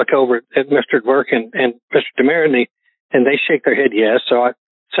assistant. I look over at Mr. Burke and Mr. Demir, and they shake their head yes. So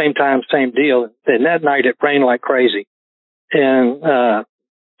same time, same deal. And that night it rained like crazy. And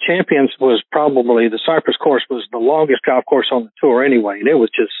Champions was probably, the Cypress course was the longest golf course on the tour anyway, and it was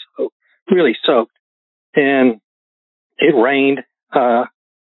just really soaked. And it rained.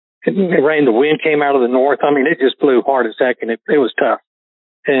 It rained. The wind came out of the north. I mean, it just blew hard as heck, and it was tough.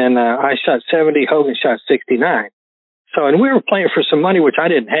 And I shot 70. Hogan shot 69. So, and we were playing for some money, which I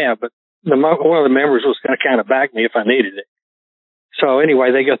didn't have, but one of the members was going to kind of back me if I needed it. So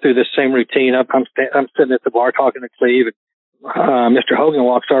anyway, they go through this same routine. I'm sitting at the bar talking to Cleve, and Mr. Hogan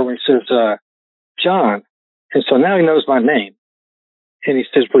walks over and says, John. And so now he knows my name. And he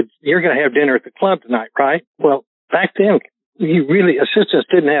says, well, you're going to have dinner at the club tonight, right? Well, back then, assistants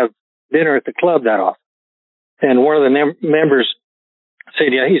didn't have dinner at the club that often. And one of the members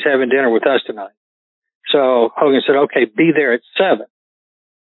said, yeah, he's having dinner with us tonight. So Hogan said, okay, be there at 7.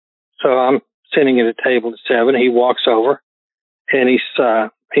 So I'm sitting at a table at 7. He walks over and he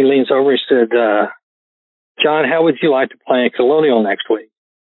leans over and said, John, how would you like to play in Colonial next week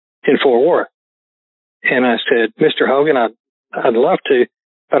in Fort Worth? And I said, Mr. Hogan, I'd love to,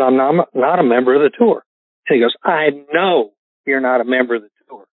 but I'm not a member of the tour. And he goes, I know you're not a member of the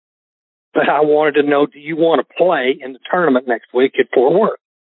tour, but I wanted to know, do you want to play in the tournament next week at Fort Worth?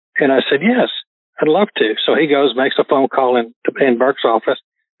 And I said, yes, I'd love to. So he goes, makes a phone call in Burke's office,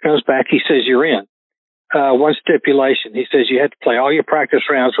 comes back. He says, you're in. One stipulation. He says, you had to play all your practice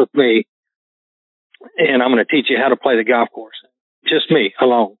rounds with me, and I'm going to teach you how to play the golf course. Just me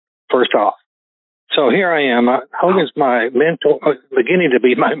alone, first off. So here I am. Hogan's my mentor, beginning to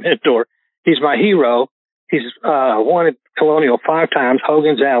be my mentor. He's my hero. He's won at Colonial 5 times,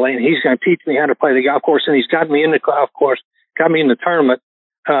 Hogan's Alley, and he's going to teach me how to play the golf course. And he's got me in the golf course, got me in the tournament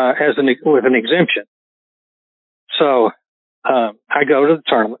with an exemption. So I go to the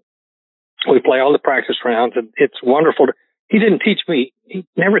tournament. We play all the practice rounds, and it's wonderful. He didn't teach me. He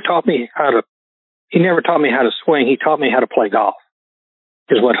never taught me how to swing. He taught me how to play golf,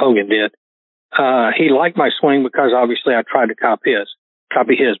 is what Hogan did. He liked my swing because obviously I tried to copy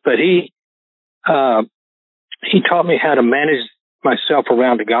his, but he taught me how to manage myself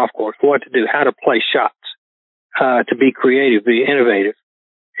around the golf course, what to do, how to play shots, to be creative, be innovative,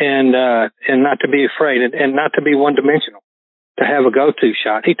 and not to be afraid and not to be one dimensional, to have a go-to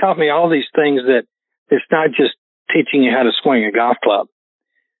shot. He taught me all these things that it's not just teaching you how to swing a golf club.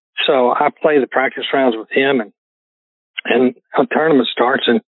 So I play the practice rounds with him, and a tournament starts,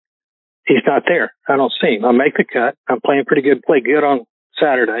 and he's not there. I don't see him. I make the cut. I'm playing pretty good, play good on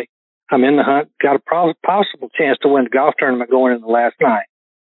Saturday. I'm in the hunt, got a possible chance to win the golf tournament going in the last night,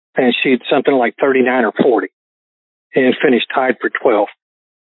 and shoot something like 39 or 40, and finish tied for 12th.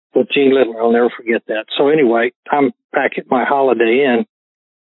 with Gene Littler. I'll never forget that. So anyway, I'm back at my Holiday Inn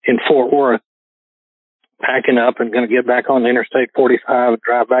in Fort Worth, packing up and going to get back on the Interstate 45 and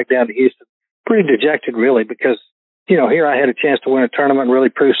drive back down to Houston. Pretty dejected, really, because, here I had a chance to win a tournament and really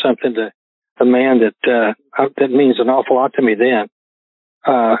prove something to a man that means an awful lot to me then.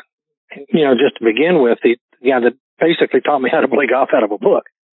 Just to begin with, the guy that basically taught me how to play golf out of a book.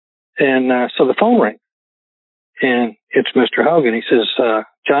 And so the phone rings, and it's Mr. Hogan. He says,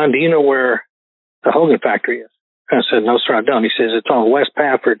 John, do you know where the Hogan factory is? I said, no, sir, I don't. He says, it's on West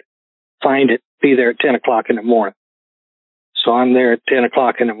Pafford. Find it. Be there at 10 o'clock in the morning. So I'm there at 10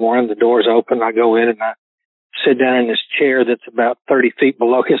 o'clock in the morning. The door's open. I go in and I sit down in this chair that's about 30 feet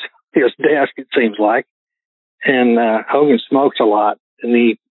below his desk, it seems like. And Hogan smokes a lot. And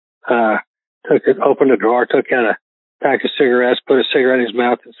he opened a drawer, took out a pack of cigarettes, put a cigarette in his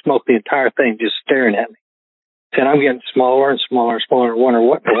mouth, and smoked the entire thing just staring at me. And I'm getting smaller and smaller and smaller, wondering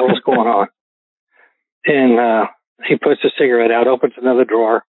what the hell is going on. And he puts the cigarette out, opens another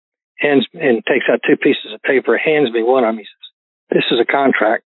drawer, and takes out two pieces of paper, hands me one of them. He says, this is a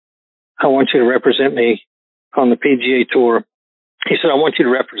contract. I want you to represent me on the PGA Tour. He said, I want you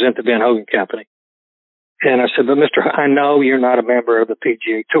to represent the Van Hogan Company. And I said, but Mr. I know you're not a member of the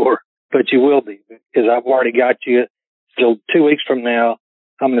PGA Tour, but you will be, because I've already got you. Still 2 weeks from now,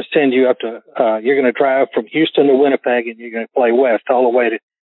 I'm going to send you up to, you're going to drive from Houston to Winnipeg, and you're going to play west all the way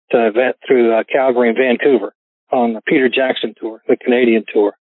through Calgary and Vancouver on the Peter Jackson Tour, the Canadian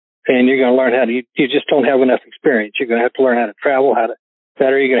Tour. And you're going to learn you just don't have enough experience. You're going to have to learn how to travel,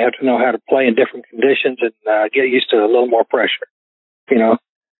 better. You're going to have to know how to play in different conditions and get used to a little more pressure,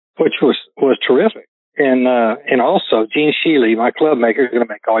 which was terrific. And also Gene Sheely, my club maker, is going to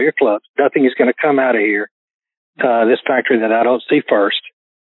make all your clubs. Nothing is going to come out of here, this factory that I don't see first.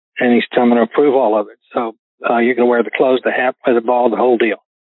 And he's coming to approve all of it. So, you're going to wear the clothes, the hat, play the ball, the whole deal.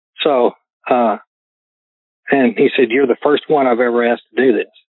 So, and he said, you're the first one I've ever asked to do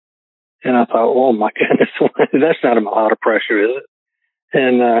this. And I thought, oh my goodness, that's not a lot of pressure, is it?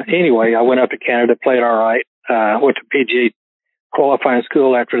 And, anyway, I went up to Canada, played all right, went to PGA qualifying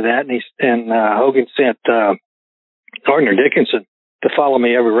school after that. And Hogan sent, Gardner Dickinson to follow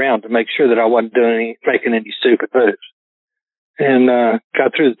me every round to make sure that I wasn't making any stupid moves. And,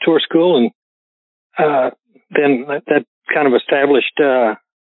 got through the tour school, and, then that kind of established,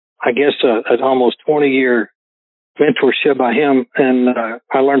 I guess, an almost 20-year mentorship by him. And,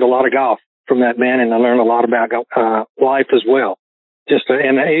 I learned a lot of golf from that man, and I learned a lot about, life as well.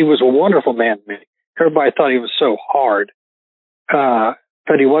 And he was a wonderful man to me. Everybody thought he was so hard.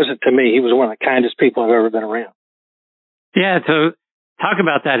 But he wasn't to me. He was one of the kindest people I've ever been around. Yeah, so talk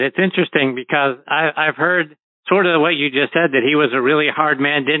about that. It's interesting because I've heard sort of what you just said, that he was a really hard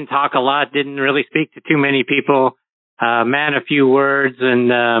man, didn't talk a lot, didn't really speak to too many people, man a few words,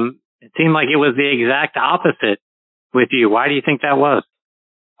 and it seemed like it was the exact opposite with you. Why do you think that was?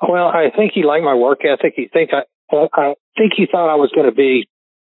 Well, I think he liked my work ethic. I think he thought I was going to be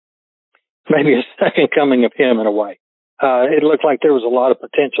maybe a second coming of him in a way. It looked like there was a lot of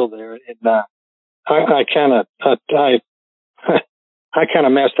potential there, and I kind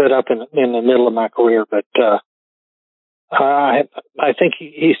of messed that up in the middle of my career. But I think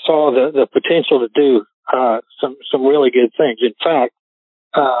he saw the potential to do some really good things. In fact,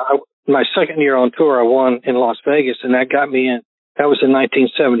 my second year on tour, I won in Las Vegas, and that got me in. That was in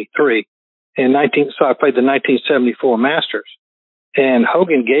 1973. So I played the 1974 Masters, and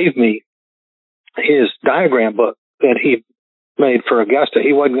Hogan gave me his diagram book that he made for Augusta.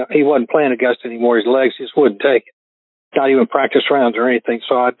 He wasn't playing Augusta anymore. His legs just wouldn't take it. Not even practice rounds or anything.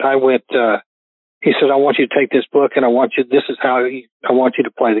 So I went, he said, I want you to take this book, and I want you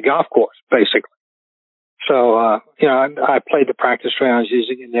to play the golf course, basically. So, I played the practice rounds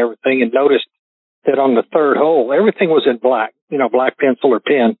using it and everything, and noticed that on the third hole, everything was in black, black pencil or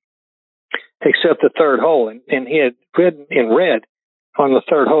pen, except the third hole. And he had written in red on the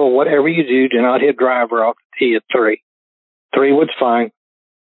third hole, whatever you do not hit driver off the tee at 3. 3 was fine.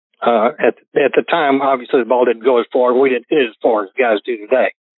 At the time, obviously the ball didn't go as far. We didn't hit it as far as guys do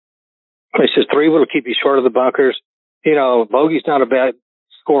today. He says 3 will keep you short of the bunkers. Bogey's not a bad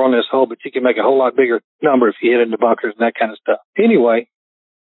score on this hole, but you can make a whole lot bigger number if you hit in the bunkers and that kind of stuff. Anyway,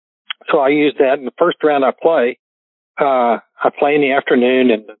 so I used that in the first round I play in the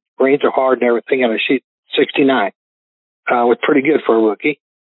afternoon, and the greens are hard and everything, and I shoot 69. Was pretty good for a rookie.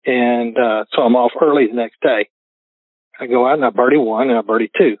 And so I'm off early the next day. I go out and I birdie 1 and I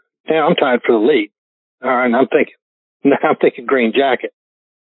birdie 2. Now I'm tied for the lead. All right, and I'm thinking green jacket.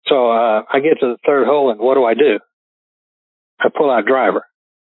 So I get to the third hole, and what do? I pull out driver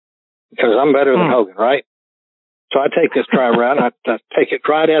because I'm better than Hogan, right? So I take this driver out, and I take it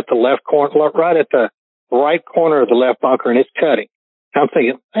right at the left corner, right at the right corner of the left bunker, and it's cutting. I'm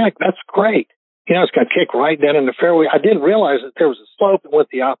thinking, heck, that's great. You know, it's going to kick right down in the fairway. I didn't realize that there was a slope that went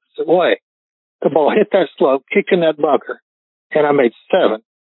the opposite way. The ball hit that slope, kicked in that bunker, and I made 7.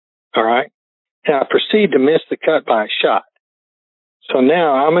 All right. And I proceed to miss the cut by a shot. So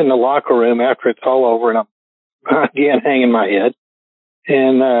now I'm in the locker room after it's all over, and I'm again hanging my head.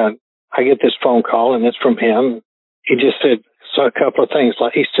 And I get this phone call, and it's from him. He just said a couple of things.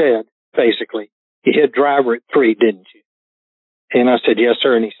 Like he said, basically, you hit driver at 3, didn't you? And I said, yes,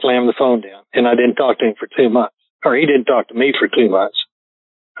 sir. And he slammed the phone down. And I didn't talk to him for 2 months. Or he didn't talk to me for 2 months.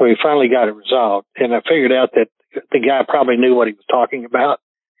 So we finally got it resolved. And I figured out that the guy probably knew what he was talking about.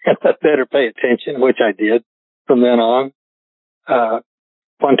 And I better pay attention, which I did from then on.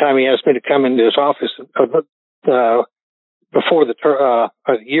 One time he asked me to come into his office before the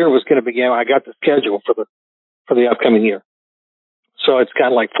year was going to begin. I got the schedule for the upcoming year. So it's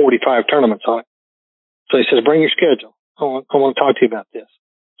got like 45 tournaments on it. So he says, bring your schedule. I want to talk to you about this.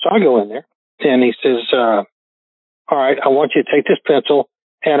 So I go in there, and he says, all right, I want you to take this pencil,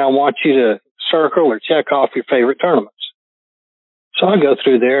 and I want you to circle or check off your favorite tournaments. So I go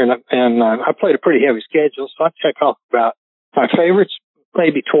through there, and I played a pretty heavy schedule, so I check off about my favorites,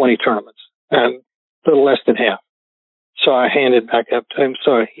 maybe 20 tournaments, and a little less than half. So I hand it back up to him.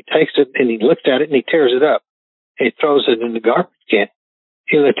 So he takes it, and he looks at it, and he tears it up. And he throws it in the garbage can.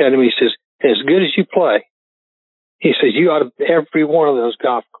 He looked at him, he says, as good as you play, he says, you ought to, every one of those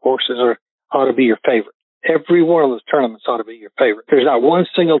golf courses ought to be your favorite. Every one of those tournaments ought to be your favorite. There's not one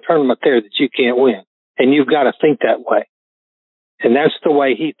single tournament there that you can't win. And you've got to think that way. And that's the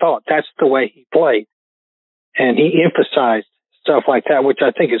way he thought. That's the way he played. And he emphasized stuff like that, which I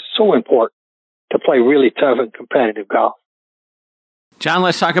think is so important to play really tough and competitive golf. John,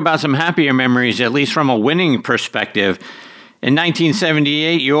 let's talk about some happier memories, at least from a winning perspective. In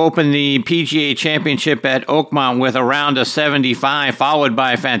 1978, you opened the PGA Championship at Oakmont with a round of 75, followed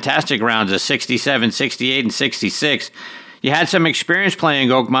by fantastic rounds of 67, 68, and 66. You had some experience playing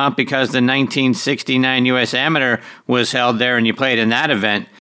Oakmont because the 1969 U.S. Amateur was held there and you played in that event.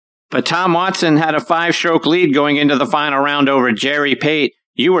 But Tom Watson had a 5-stroke lead going into the final round over Jerry Pate.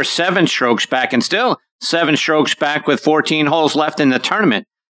 You were 7 strokes back and still 7 strokes back with 14 holes left in the tournament.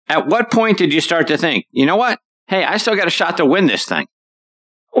 At what point did you start to think, you know what? Hey, I still got a shot to win this thing?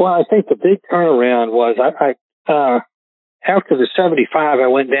 Well, I think the big turnaround was after the 75, I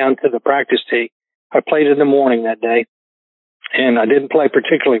went down to the practice tee. I played in the morning that day, and I didn't play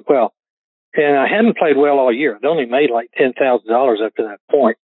particularly well. And I hadn't played well all year. I'd only made like $10,000 up to that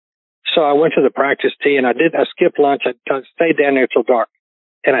point. So I went to the practice tee, and I skipped lunch. I stayed down there till dark.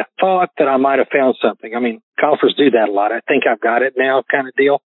 And I thought that I might have found something. I mean, golfers do that a lot. I think I've got it now kind of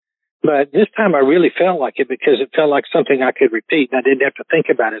deal. But this time I really felt like it because it felt like something I could repeat, and I didn't have to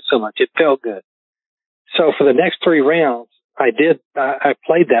think about it so much. It felt good. So for the next 3 rounds, I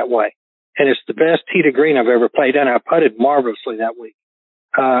played that way. And it's the best tee to green I've ever played, and I putted marvelously that week.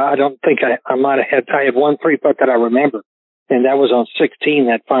 I don't think I had one 3-putt that I remember, and that was on 16,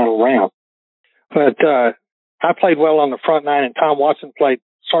 that final round. But I played well on the front 9, and Tom Watson played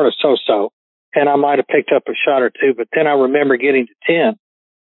sort of so-so, and I might have picked up a shot or 2, but then I remember getting to 10.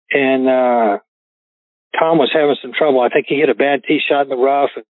 And Tom was having some trouble. I think he hit a bad tee shot in the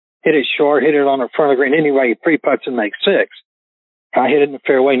rough and hit it short, hit it on the front of the green. Anyway, he 3-putts and makes 6. I hit it in the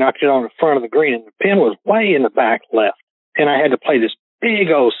fairway, knocked it on the front of the green, and the pin was way in the back left. And I had to play this big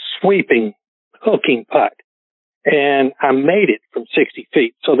old sweeping, hooking putt. And I made it from 60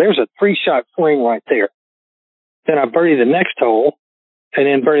 feet. So there's a 3-shot swing right there. Then I birdied the next hole, and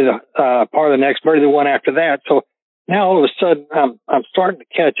then birdied the par of the next, birdied the one after that. So now all of a sudden, I'm starting to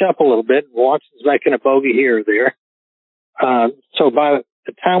catch up a little bit. Watson's making a bogey here or there. So by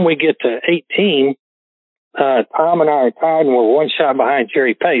the time we get to 18, Tom and I are tied, and we're 1 shot behind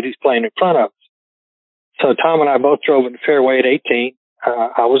Jerry Pate, who's playing in front of us. So Tom and I both drove in the fairway at 18.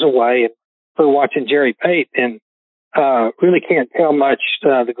 I was away, and we were watching Jerry Pate, and really can't tell much.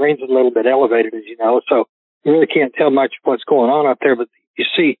 The green's a little bit elevated, as you know, so you really can't tell much what's going on up there. But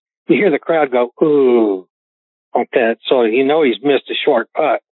you hear the crowd go, ooh, like that. So you know he's missed a short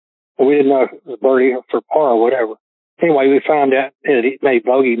putt. But we didn't know if it was birdie for par or whatever. Anyway, we found out that he made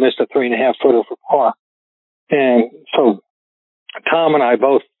bogey, missed a 3.5 footer for par. And so Tom and I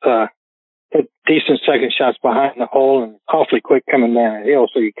both hit decent second shots behind the hole and awfully quick coming down the hill,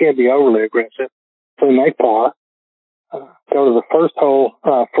 so you can't be overly aggressive. So we make par, go to the first hole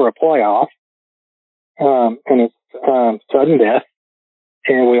for a playoff, and it's sudden death.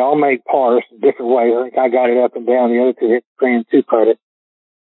 And we all made pars in different ways. I think I got it up and down. The other 2 hit green, 2-putted.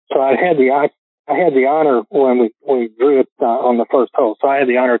 So I had the I had the honor when we drew it on the first hole, so I had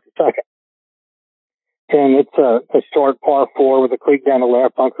the honor at the second. And it's a short par 4 with a creek down the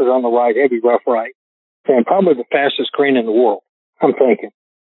left, bunkers on the right, heavy rough right, and probably the fastest green in the world, I'm thinking,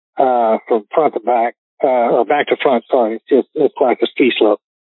 from front to back, or back to front, sorry. It's like a ski slope.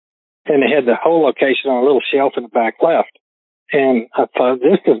 And they had the hole location on a little shelf in the back left. And I thought,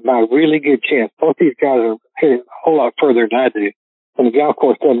 this is my really good chance. Both these guys are hitting a whole lot further than I do. And the golf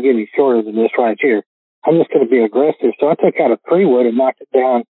course doesn't get any shorter than this right here. I'm just going to be aggressive. So I took out a 3-wood and knocked it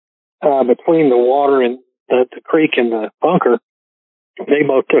down between the water and the creek and the bunker. They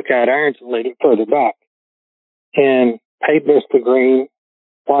both took out irons and laid it further back. And Pate missed the green.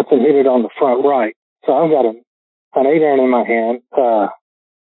 Watson hit it on the front right. So I've got an 8-iron in my hand,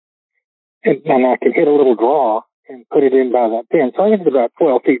 and I can hit a little draw and put it in by that pin. So I get about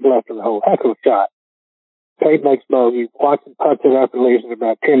 12 feet left of the hole. Heck of a shot. Pate makes bogey. Watson puts it up and leaves it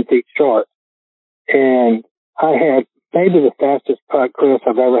about 10 feet short. And I had maybe the fastest putt, Chris,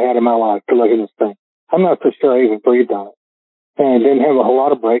 I've ever had in my life to look at this thing. I'm not for sure I even breathed on it. And it didn't have a whole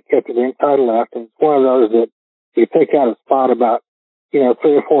lot of break, kept it inside left. And it's one of those that you pick out a spot about, 3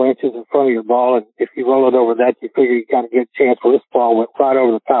 or 4 inches in front of your ball. And if you roll it over that, you figure you got a good chance. Well, this ball went right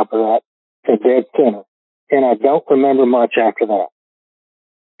over the top of that to dead center. And I don't remember much after that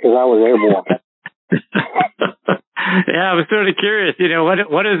because I was airborne. Yeah, I was sort of curious.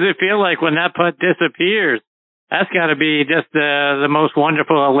 What does it feel like when that putt disappears? That's got to be just the most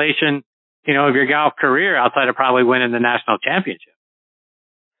wonderful elation, of your golf career outside of probably winning the national championship.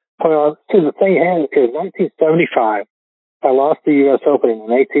 Well, the thing is, 1975, I lost the U.S. Open in an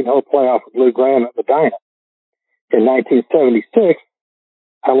 18-hole playoff with Lou Graham at Medina. In 1976,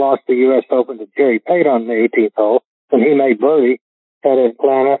 I lost the U.S. Open to Jerry Pate on the 18th hole when he made birdie at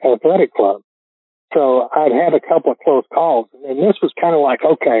Atlanta Athletic Club. So I'd had a couple of close calls, and this was kind of like,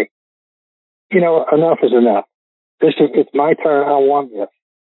 okay, enough is enough. It's my turn. I want this.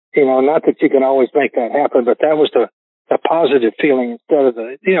 Not that you can always make that happen, but that was the positive feeling instead of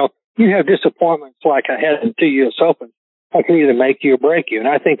you have disappointments like I had in 2 U.S. Opens. I can either make you or break you. And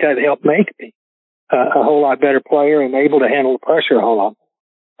I think that helped make me a whole lot better player and able to handle the pressure a whole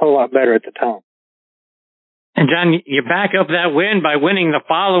lot better at the time. And John, you back up that win by winning the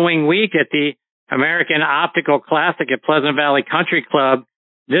following week at the American Optical Classic at Pleasant Valley Country Club,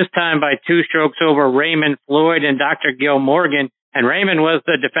 this time by 2 strokes over Raymond Floyd and Dr. Gil Morgan. And Raymond was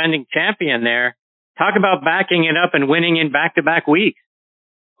the defending champion there. Talk about backing it up and winning in back-to-back weeks.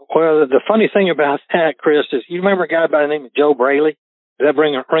 Well, the funny thing about that, Chris, is you remember a guy by the name of Joe Braley? Does that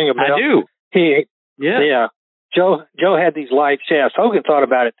ring a bell? I do. Yeah. Joe had these light shafts. Hogan thought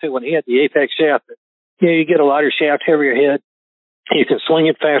about it too when he had the Apex shaft. You get a lighter shaft, heavier head. You can swing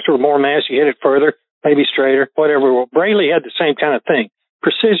it faster with more mass. You hit it further, maybe straighter, whatever. Well, Braley had the same kind of thing.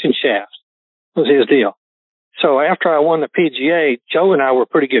 Precision shafts was his deal. So after I won the PGA, Joe and I were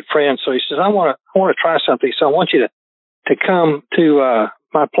pretty good friends. So he says, I want to try something. So I want you to come to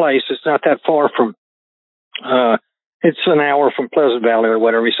my place. It's not that far from, it's an hour from Pleasant Valley or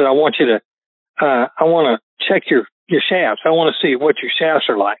whatever. He said, I want to check your shafts. I want to see what your shafts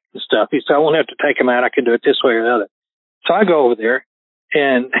are like and stuff. He said, I won't have to take them out. I can do it this way or the other. So I go over there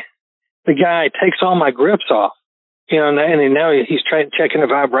and the guy takes all my grips off, and now he's checking the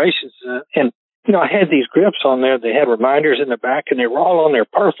vibrations. And I had these grips on there. They had reminders in the back and they were all on there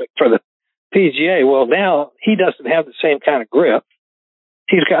perfect for the PGA. Well, now he doesn't have the same kind of grip.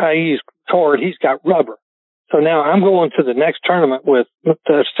 He's got rubber. So now I'm going to the next tournament with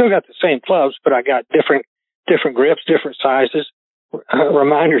still got the same clubs, but I got different grips, different sizes,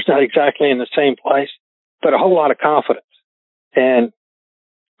 reminders not exactly in the same place, but a whole lot of confidence. And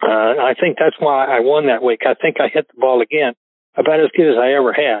I think that's why I won that week. I think I hit the ball again about as good as I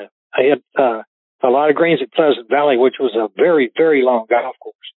ever had. I hit a lot of greens at Pleasant Valley, which was a very, very long golf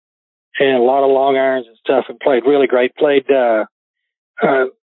course, and a lot of long irons and stuff, and played really great. Played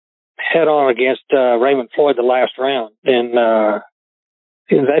head on against Raymond Floyd the last round, and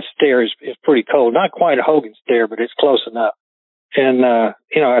that stair is pretty cold. Not quite a Hogan stair, but it's close enough. And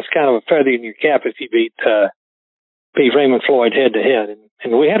it's kind of a feather in your cap if you beat Raymond Floyd head to head.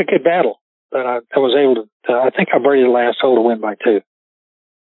 And we had a good battle, but I was able to. I think I birdied the last hole to win by 2.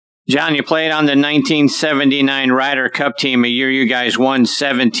 John, you played on the 1979 Ryder Cup team, a year you guys won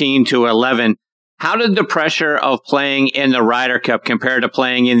 17-11. How did the pressure of playing in the Ryder Cup compare to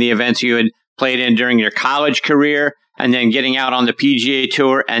playing in the events you had played in during your college career and then getting out on the PGA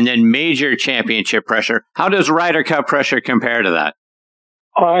Tour and then major championship pressure? How does Ryder Cup pressure compare to that?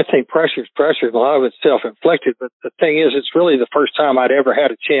 Oh, I think pressure's pressure. A lot of it's self-inflicted, but the thing is, it's really the first time I'd ever had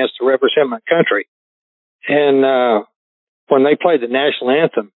a chance to represent my country. And when they played the national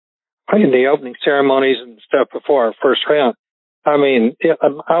anthem, in the opening ceremonies and stuff before our first round. I mean,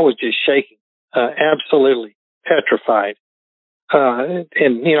 I was just shaking, absolutely petrified. And,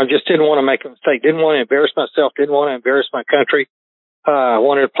 just didn't want to make a mistake, didn't want to embarrass myself, didn't want to embarrass my country. I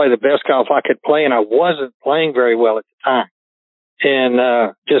wanted to play the best golf I could play, and I wasn't playing very well at the time.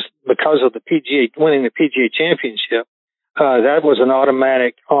 And just because of the PGA, winning the PGA championship, that was an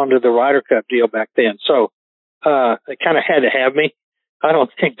automatic onto the Ryder Cup deal back then. So they kind of had to have me. I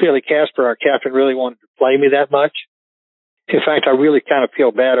don't think Billy Casper, our captain, really wanted to play me that much. In fact, I really kind of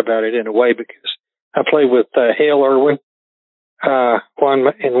feel bad about it in a way, because I played with Hale Irwin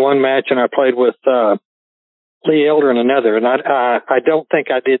in one match, and I played with Lee Elder in another. And I don't think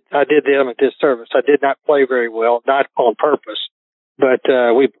I did them a disservice. I did not play very well, not on purpose, but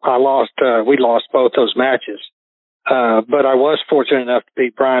we lost both those matches. But I was fortunate enough to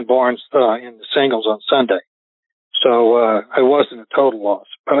beat Brian Barnes in the singles on Sunday. So it wasn't a total loss.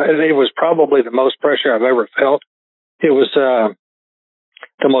 But it was probably the most pressure I've ever felt. It was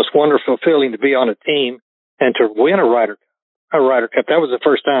the most wonderful feeling to be on a team and to win a Ryder Cup. That was the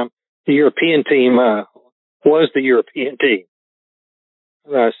first time the European team was the European team.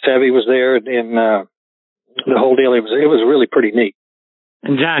 Seve was there, and the whole deal. It was really pretty neat.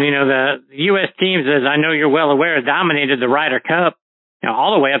 And John, the U.S. teams, as I know you're well aware, dominated the Ryder Cup,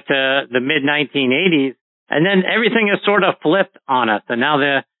 all the way up to the mid 1980s, and then everything has sort of flipped on us. And now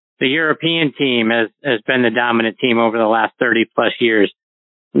the European team has been the dominant team over the last 30 plus years.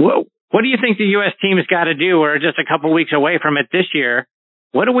 What do you think the U.S. team has got to do? We're just a couple weeks away from it this year.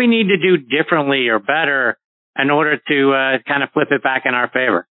 What do we need to do differently or better in order to kind of flip it back in our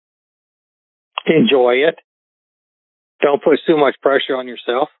favor? Enjoy it. Don't put too much pressure on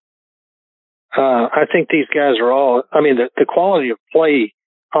yourself. I think these guys are all, the quality of play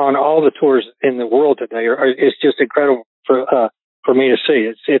on all the tours in the world today is just incredible for me to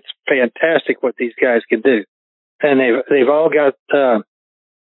see. It's fantastic what these guys can do. And they've all got the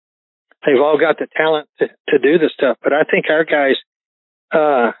talent to do this stuff. But I think our guys,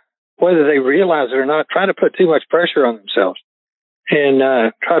 whether they realize it or not, try to put too much pressure on themselves and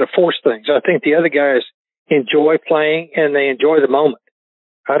try to force things. I think the other guys enjoy playing and they enjoy the moment.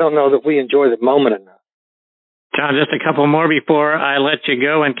 I don't know that we enjoy the moment enough. John, just a couple more before I let you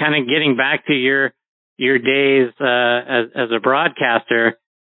go, and kind of getting back to your days as a broadcaster.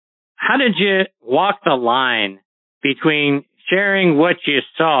 How did you walk the line between sharing what you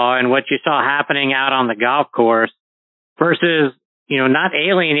saw and what you saw happening out on the golf course versus, not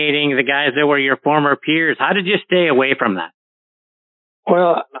alienating the guys that were your former peers? How did you stay away from that?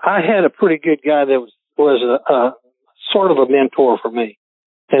 Well, I had a pretty good guy that was a sort of a mentor for me,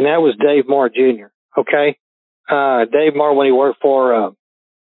 and that was Dave Marr Jr. Okay, Dave Marr, when he worked for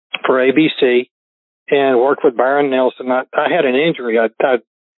ABC and worked with Byron Nelson, I had an injury. I'd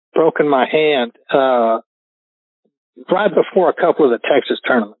broken my hand right before a couple of the Texas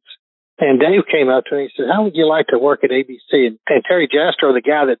tournaments. And Dave came up to me and said, "How would you like to work at ABC?" And Terry Jastrow, the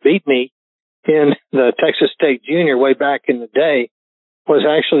guy that beat me in the Texas State Junior way back in the day, was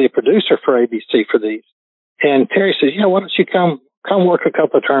actually a producer for ABC for these. And Terry says, "Why don't you come work a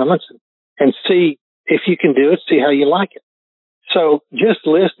couple of tournaments and see if you can do it, see how you like it." So just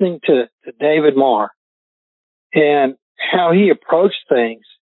listening to David Marr and how he approached things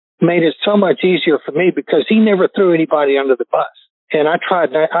made it so much easier for me, because he never threw anybody under the bus. And I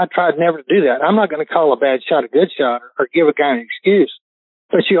tried never to do that. I'm not going to call a bad shot a good shot or give a guy an excuse,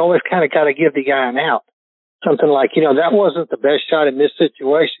 but you always kind of got to give the guy an out. Something like, that wasn't the best shot in this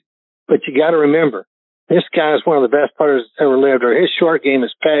situation, but you got to remember, this guy is one of the best players that's ever lived, or his short game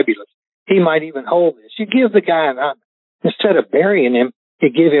is fabulous. He might even hold this. You give the guy an out. Instead of burying him, you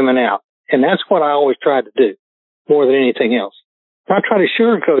give him an out. And that's what I always tried to do more than anything else. Not try to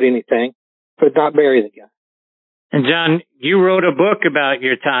sugarcoat anything, but not bury the guy. And John, you wrote a book about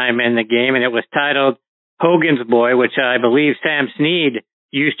your time in the game, and it was titled Hogan's Boy, which I believe Sam Snead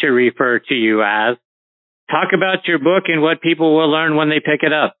used to refer to you as. Talk about your book and what people will learn when they pick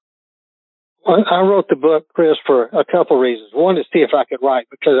it up. Well, I wrote the book, Chris, for a couple of reasons. One, to see if I could write,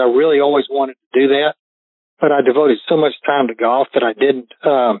 because I really always wanted to do that, but I devoted so much time to golf that I didn't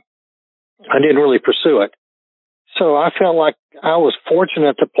really pursue it. So I felt like I was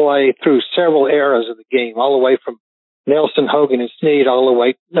fortunate to play through several eras of the game, all the way from Nelson, Hogan, and Snead, all the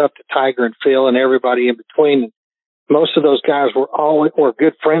way up to Tiger and Phil and everybody in between. Most of those guys were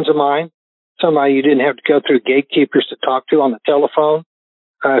good friends of mine. Somebody you didn't have to go through gatekeepers to talk to on the telephone.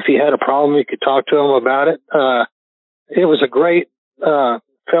 If you had a problem, you could talk to them about it. It was a great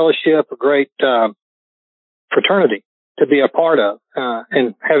fellowship, a great fraternity to be a part of.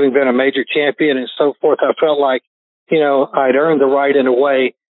 And having been a major champion and so forth, I felt like, I'd earned the right in a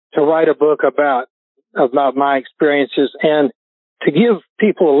way to write a book about my experiences and to give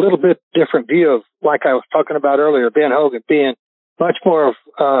people a little bit different view of, like I was talking about earlier, Ben Hogan being much more of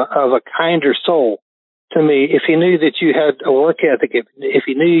a kinder soul to me. If he knew that you had a work ethic, if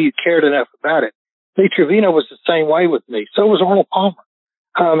he knew you cared enough about it. Lee Trevino was the same way with me. So was Arnold Palmer.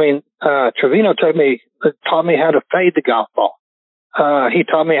 I mean, Trevino taught me how to fade the golf ball. He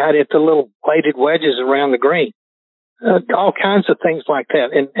taught me how to hit the little bladed wedges around the green. All kinds of things like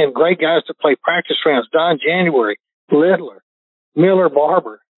that. And great guys to play practice rounds. Don January, Littler, Miller,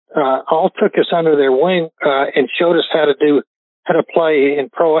 Barber, all took us under their wing, and showed us how to play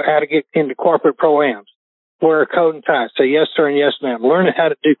how to get into corporate pro-ams, wear a coat and tie, say yes sir and yes ma'am, learning how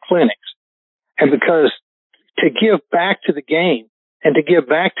to do clinics. And because to give back to the game and to give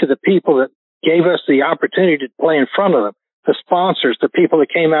back to the people that gave us the opportunity to play in front of them, the sponsors, the people that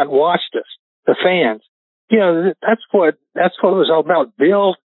came out and watched us, the fans, that's what it was all about.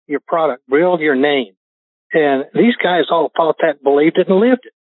 Build your product, build your name. And these guys all thought that, believed it, and lived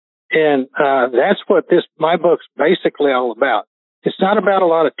it. And that's what my book's basically all about. It's not about a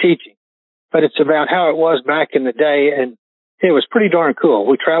lot of teaching, but it's about how it was back in the day. And it was pretty darn cool.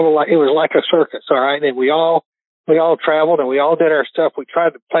 We traveled it was like a circus, all right? And we all traveled and we all did our stuff. We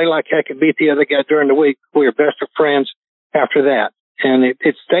tried to play like heck and beat the other guy during the week. We were best of friends after that. And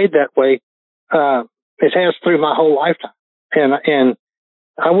it stayed that way. It has through my whole lifetime. And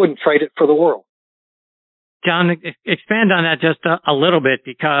I wouldn't trade it for the world. John, expand on that just a little bit,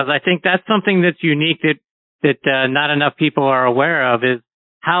 because I think that's something that's unique that not enough people are aware of, is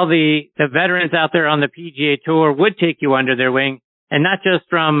how the veterans out there on the PGA Tour would take you under their wing, and not just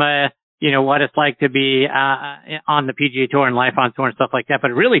from what it's like to be on the PGA Tour and life on tour and stuff like that,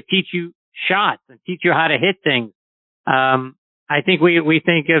 but really teach you shots and teach you how to hit things. I think we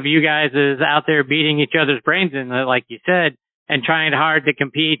think of you guys as out there beating each other's brains in, like you said, and trying hard to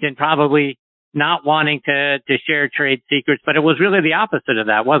compete and probably not wanting to share trade secrets, but it was really the opposite of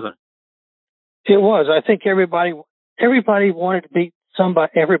that, wasn't it? It was. I think everybody wanted to beat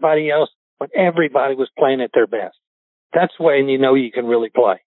everybody else when everybody was playing at their best. That's when you know you can really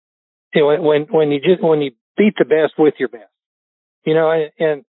play. When you beat the best with your best,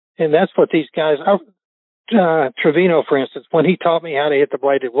 and that's what these guys. Trevino, for instance, when he taught me how to hit the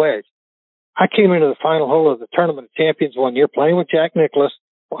bladed wedge, I came into the final hole of the Tournament of Champions one year playing with Jack Nicklaus,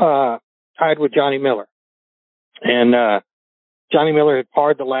 tied with Johnny Miller, and Johnny Miller had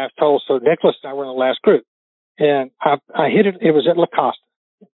parred the last hole, so Nicklaus and I were in the last group. And I hit it. It was at La Costa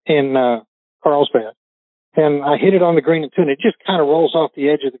in Carlsbad. And I hit it on the green and two, and it just kind of rolls off the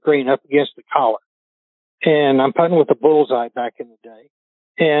edge of the green up against the collar. And I'm putting with a bullseye back in the day.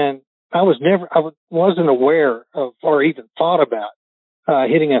 And I wasn't aware of or even thought about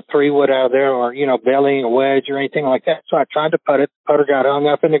hitting a 3-wood out of there or, bellying a wedge or anything like that. So I tried to putt it. The putter got hung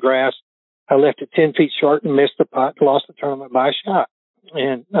up in the grass. I left it 10 feet short and missed the putt, lost the tournament by a shot.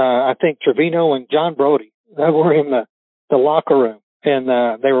 And I think Trevino and John Brody, they were in the locker room, and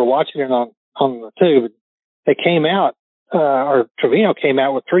they were watching it on the tube. They came out, or Trevino came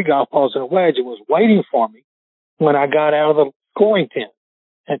out with 3 golf balls and a wedge and was waiting for me when I got out of the scoring tent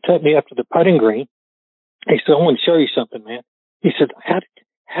and took me up to the putting green. He said, "I want to show you something, man." He said,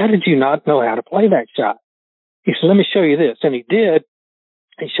 how did you not know how to play that shot? He said, "Let me show you this." And he did.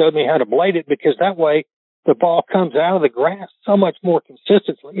 He showed me how to blade it, because that way the ball comes out of the grass so much more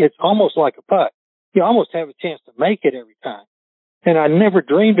consistently. It's almost like a putt. You almost have a chance to make it every time. And I never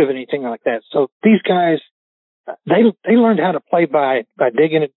dreamed of anything like that. So these guys, they learned how to play by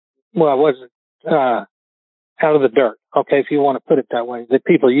digging it. Well, out of the dirt. Okay. If you want to put it that way, that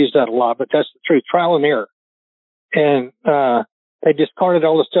people use that a lot, but that's the truth. Trial and error. And, they discarded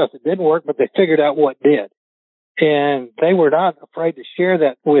all the stuff that didn't work, but they figured out what did. And they were not afraid to share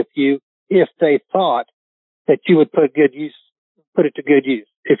that with you if they thought that you would put it to good use.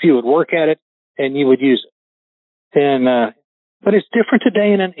 If you would work at it and you would use it. And, but it's different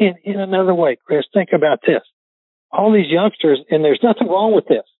today in another way, Chris. Think about this. All these youngsters, and there's nothing wrong with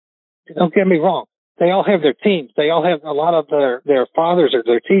this. Don't get me wrong. They all have their teams. They all have a lot of their fathers or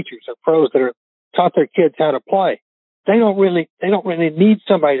their teachers or pros that are taught their kids how to play. They don't really need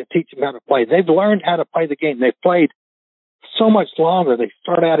somebody to teach them how to play. They've learned how to play the game. They've played so much longer. They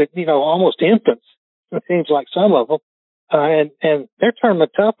start out at, almost infants. It seems like some of them. And they're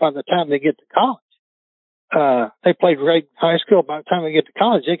tournament tough by the time they get to college. They played great in high school. By the time they get to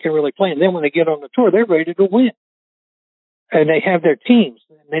college, they can really play. And then when they get on the tour, they're ready to win. And they have their teams.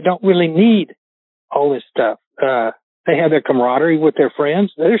 They don't really need all this stuff. They have their camaraderie with their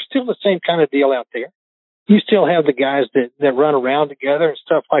friends. There's still the same kind of deal out there. You still have the guys that run around together and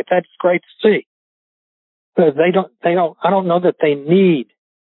stuff like that. It's great to see. But I don't know that they need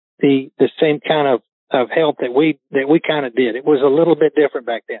the same kind of help that we kind of did. It was a little bit different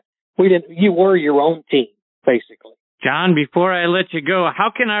back then. You were your own team, basically. John, before I let you go,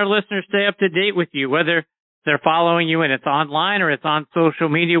 how can our listeners stay up to date with you, whether they're following you and it's online or it's on social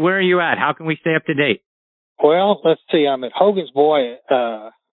media? Where are you at? How can we stay up to date? Well, let's see. I'm at Hogan's Boy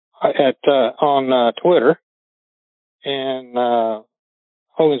on Twitter, and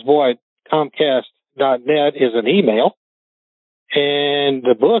Hogan's Boy Comcast.net is an email, and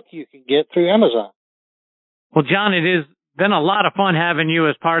the book you can get through Amazon. Well, John, it has been a lot of fun having you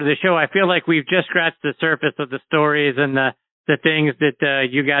as part of the show. I feel like we've just scratched the surface of the stories and the things that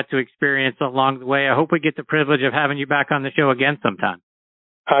you got to experience along the way. I hope we get the privilege of having you back on the show again sometime.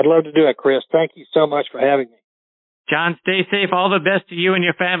 I'd love to do it, Chris. Thank you so much for having me. John, stay safe. All the best to you and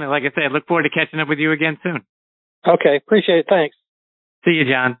your family. Like I said, look forward to catching up with you again soon. Okay. Appreciate it. Thanks. See you,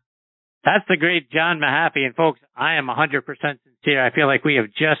 John. That's the great John Mahaffey. And folks, I am 100% sincere. I feel like we have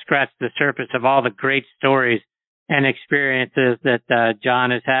just scratched the surface of all the great stories and experiences that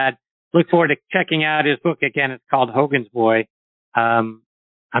John has had. Look forward to checking out his book. Again, it's called Hogan's Boy. I'm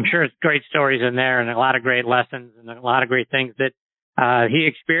sure it's great stories in there and a lot of great lessons and a lot of great things that he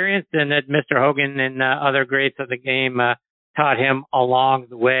experienced and that Mr. Hogan and other greats of the game taught him along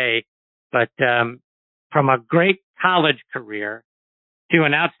the way. But from a great college career to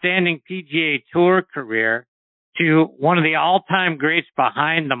an outstanding PGA Tour career to one of the all-time greats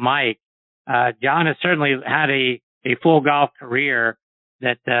behind the mic, John has certainly had a full golf career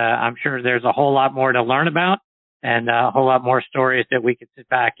that I'm sure there's a whole lot more to learn about and a whole lot more stories that we could sit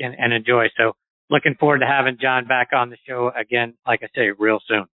back and enjoy. So looking forward to having John back on the show again, like I say, real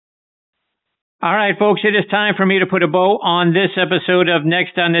soon. All right, folks, it is time for me to put a bow on this episode of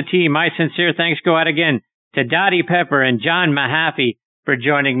Next on the Tee. My sincere thanks go out again to Dottie Pepper and John Mahaffey for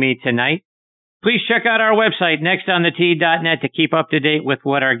joining me tonight. Please check out our website, nextonthetee.net, to keep up to date with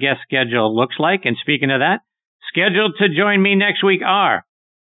what our guest schedule looks like. And speaking of that, scheduled to join me next week are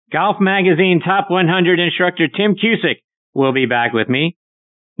Golf Magazine Top 100 instructor Tim Cusick will be back with me.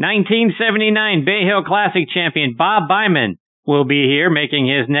 1979 Bay Hill Classic champion Bob Byman will be here making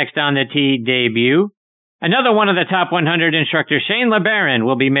his Next on the Tee debut. Another one of the Top 100 instructors, Shane LeBaron,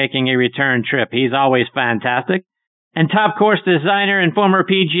 will be making a return trip. He's always fantastic. And top course designer and former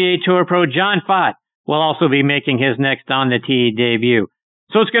PGA Tour pro John Fott will also be making his Next on the Tee debut.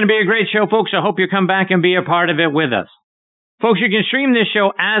 So it's going to be a great show, folks. I hope you come back and be a part of it with us. Folks, you can stream this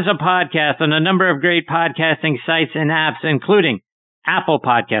show as a podcast on a number of great podcasting sites and apps, including Apple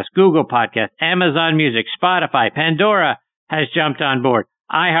Podcasts, Google Podcasts, Amazon Music, Spotify, Pandora has jumped on board,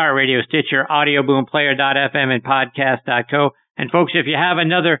 iHeartRadio, Stitcher, Audio Boom, Player.fm, and Podcast.co. And folks, if you have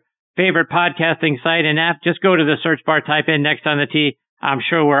another favorite podcasting site and app, just go to the search bar, type in Next on the Tee. I'm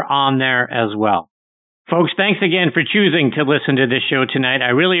sure we're on there as well. Folks, thanks again for choosing to listen to this show tonight. I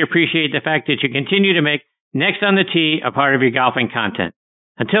really appreciate the fact that you continue to make Next on the Tee a part of your golfing content.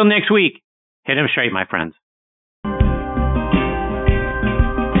 Until next week, hit 'em straight, my friends.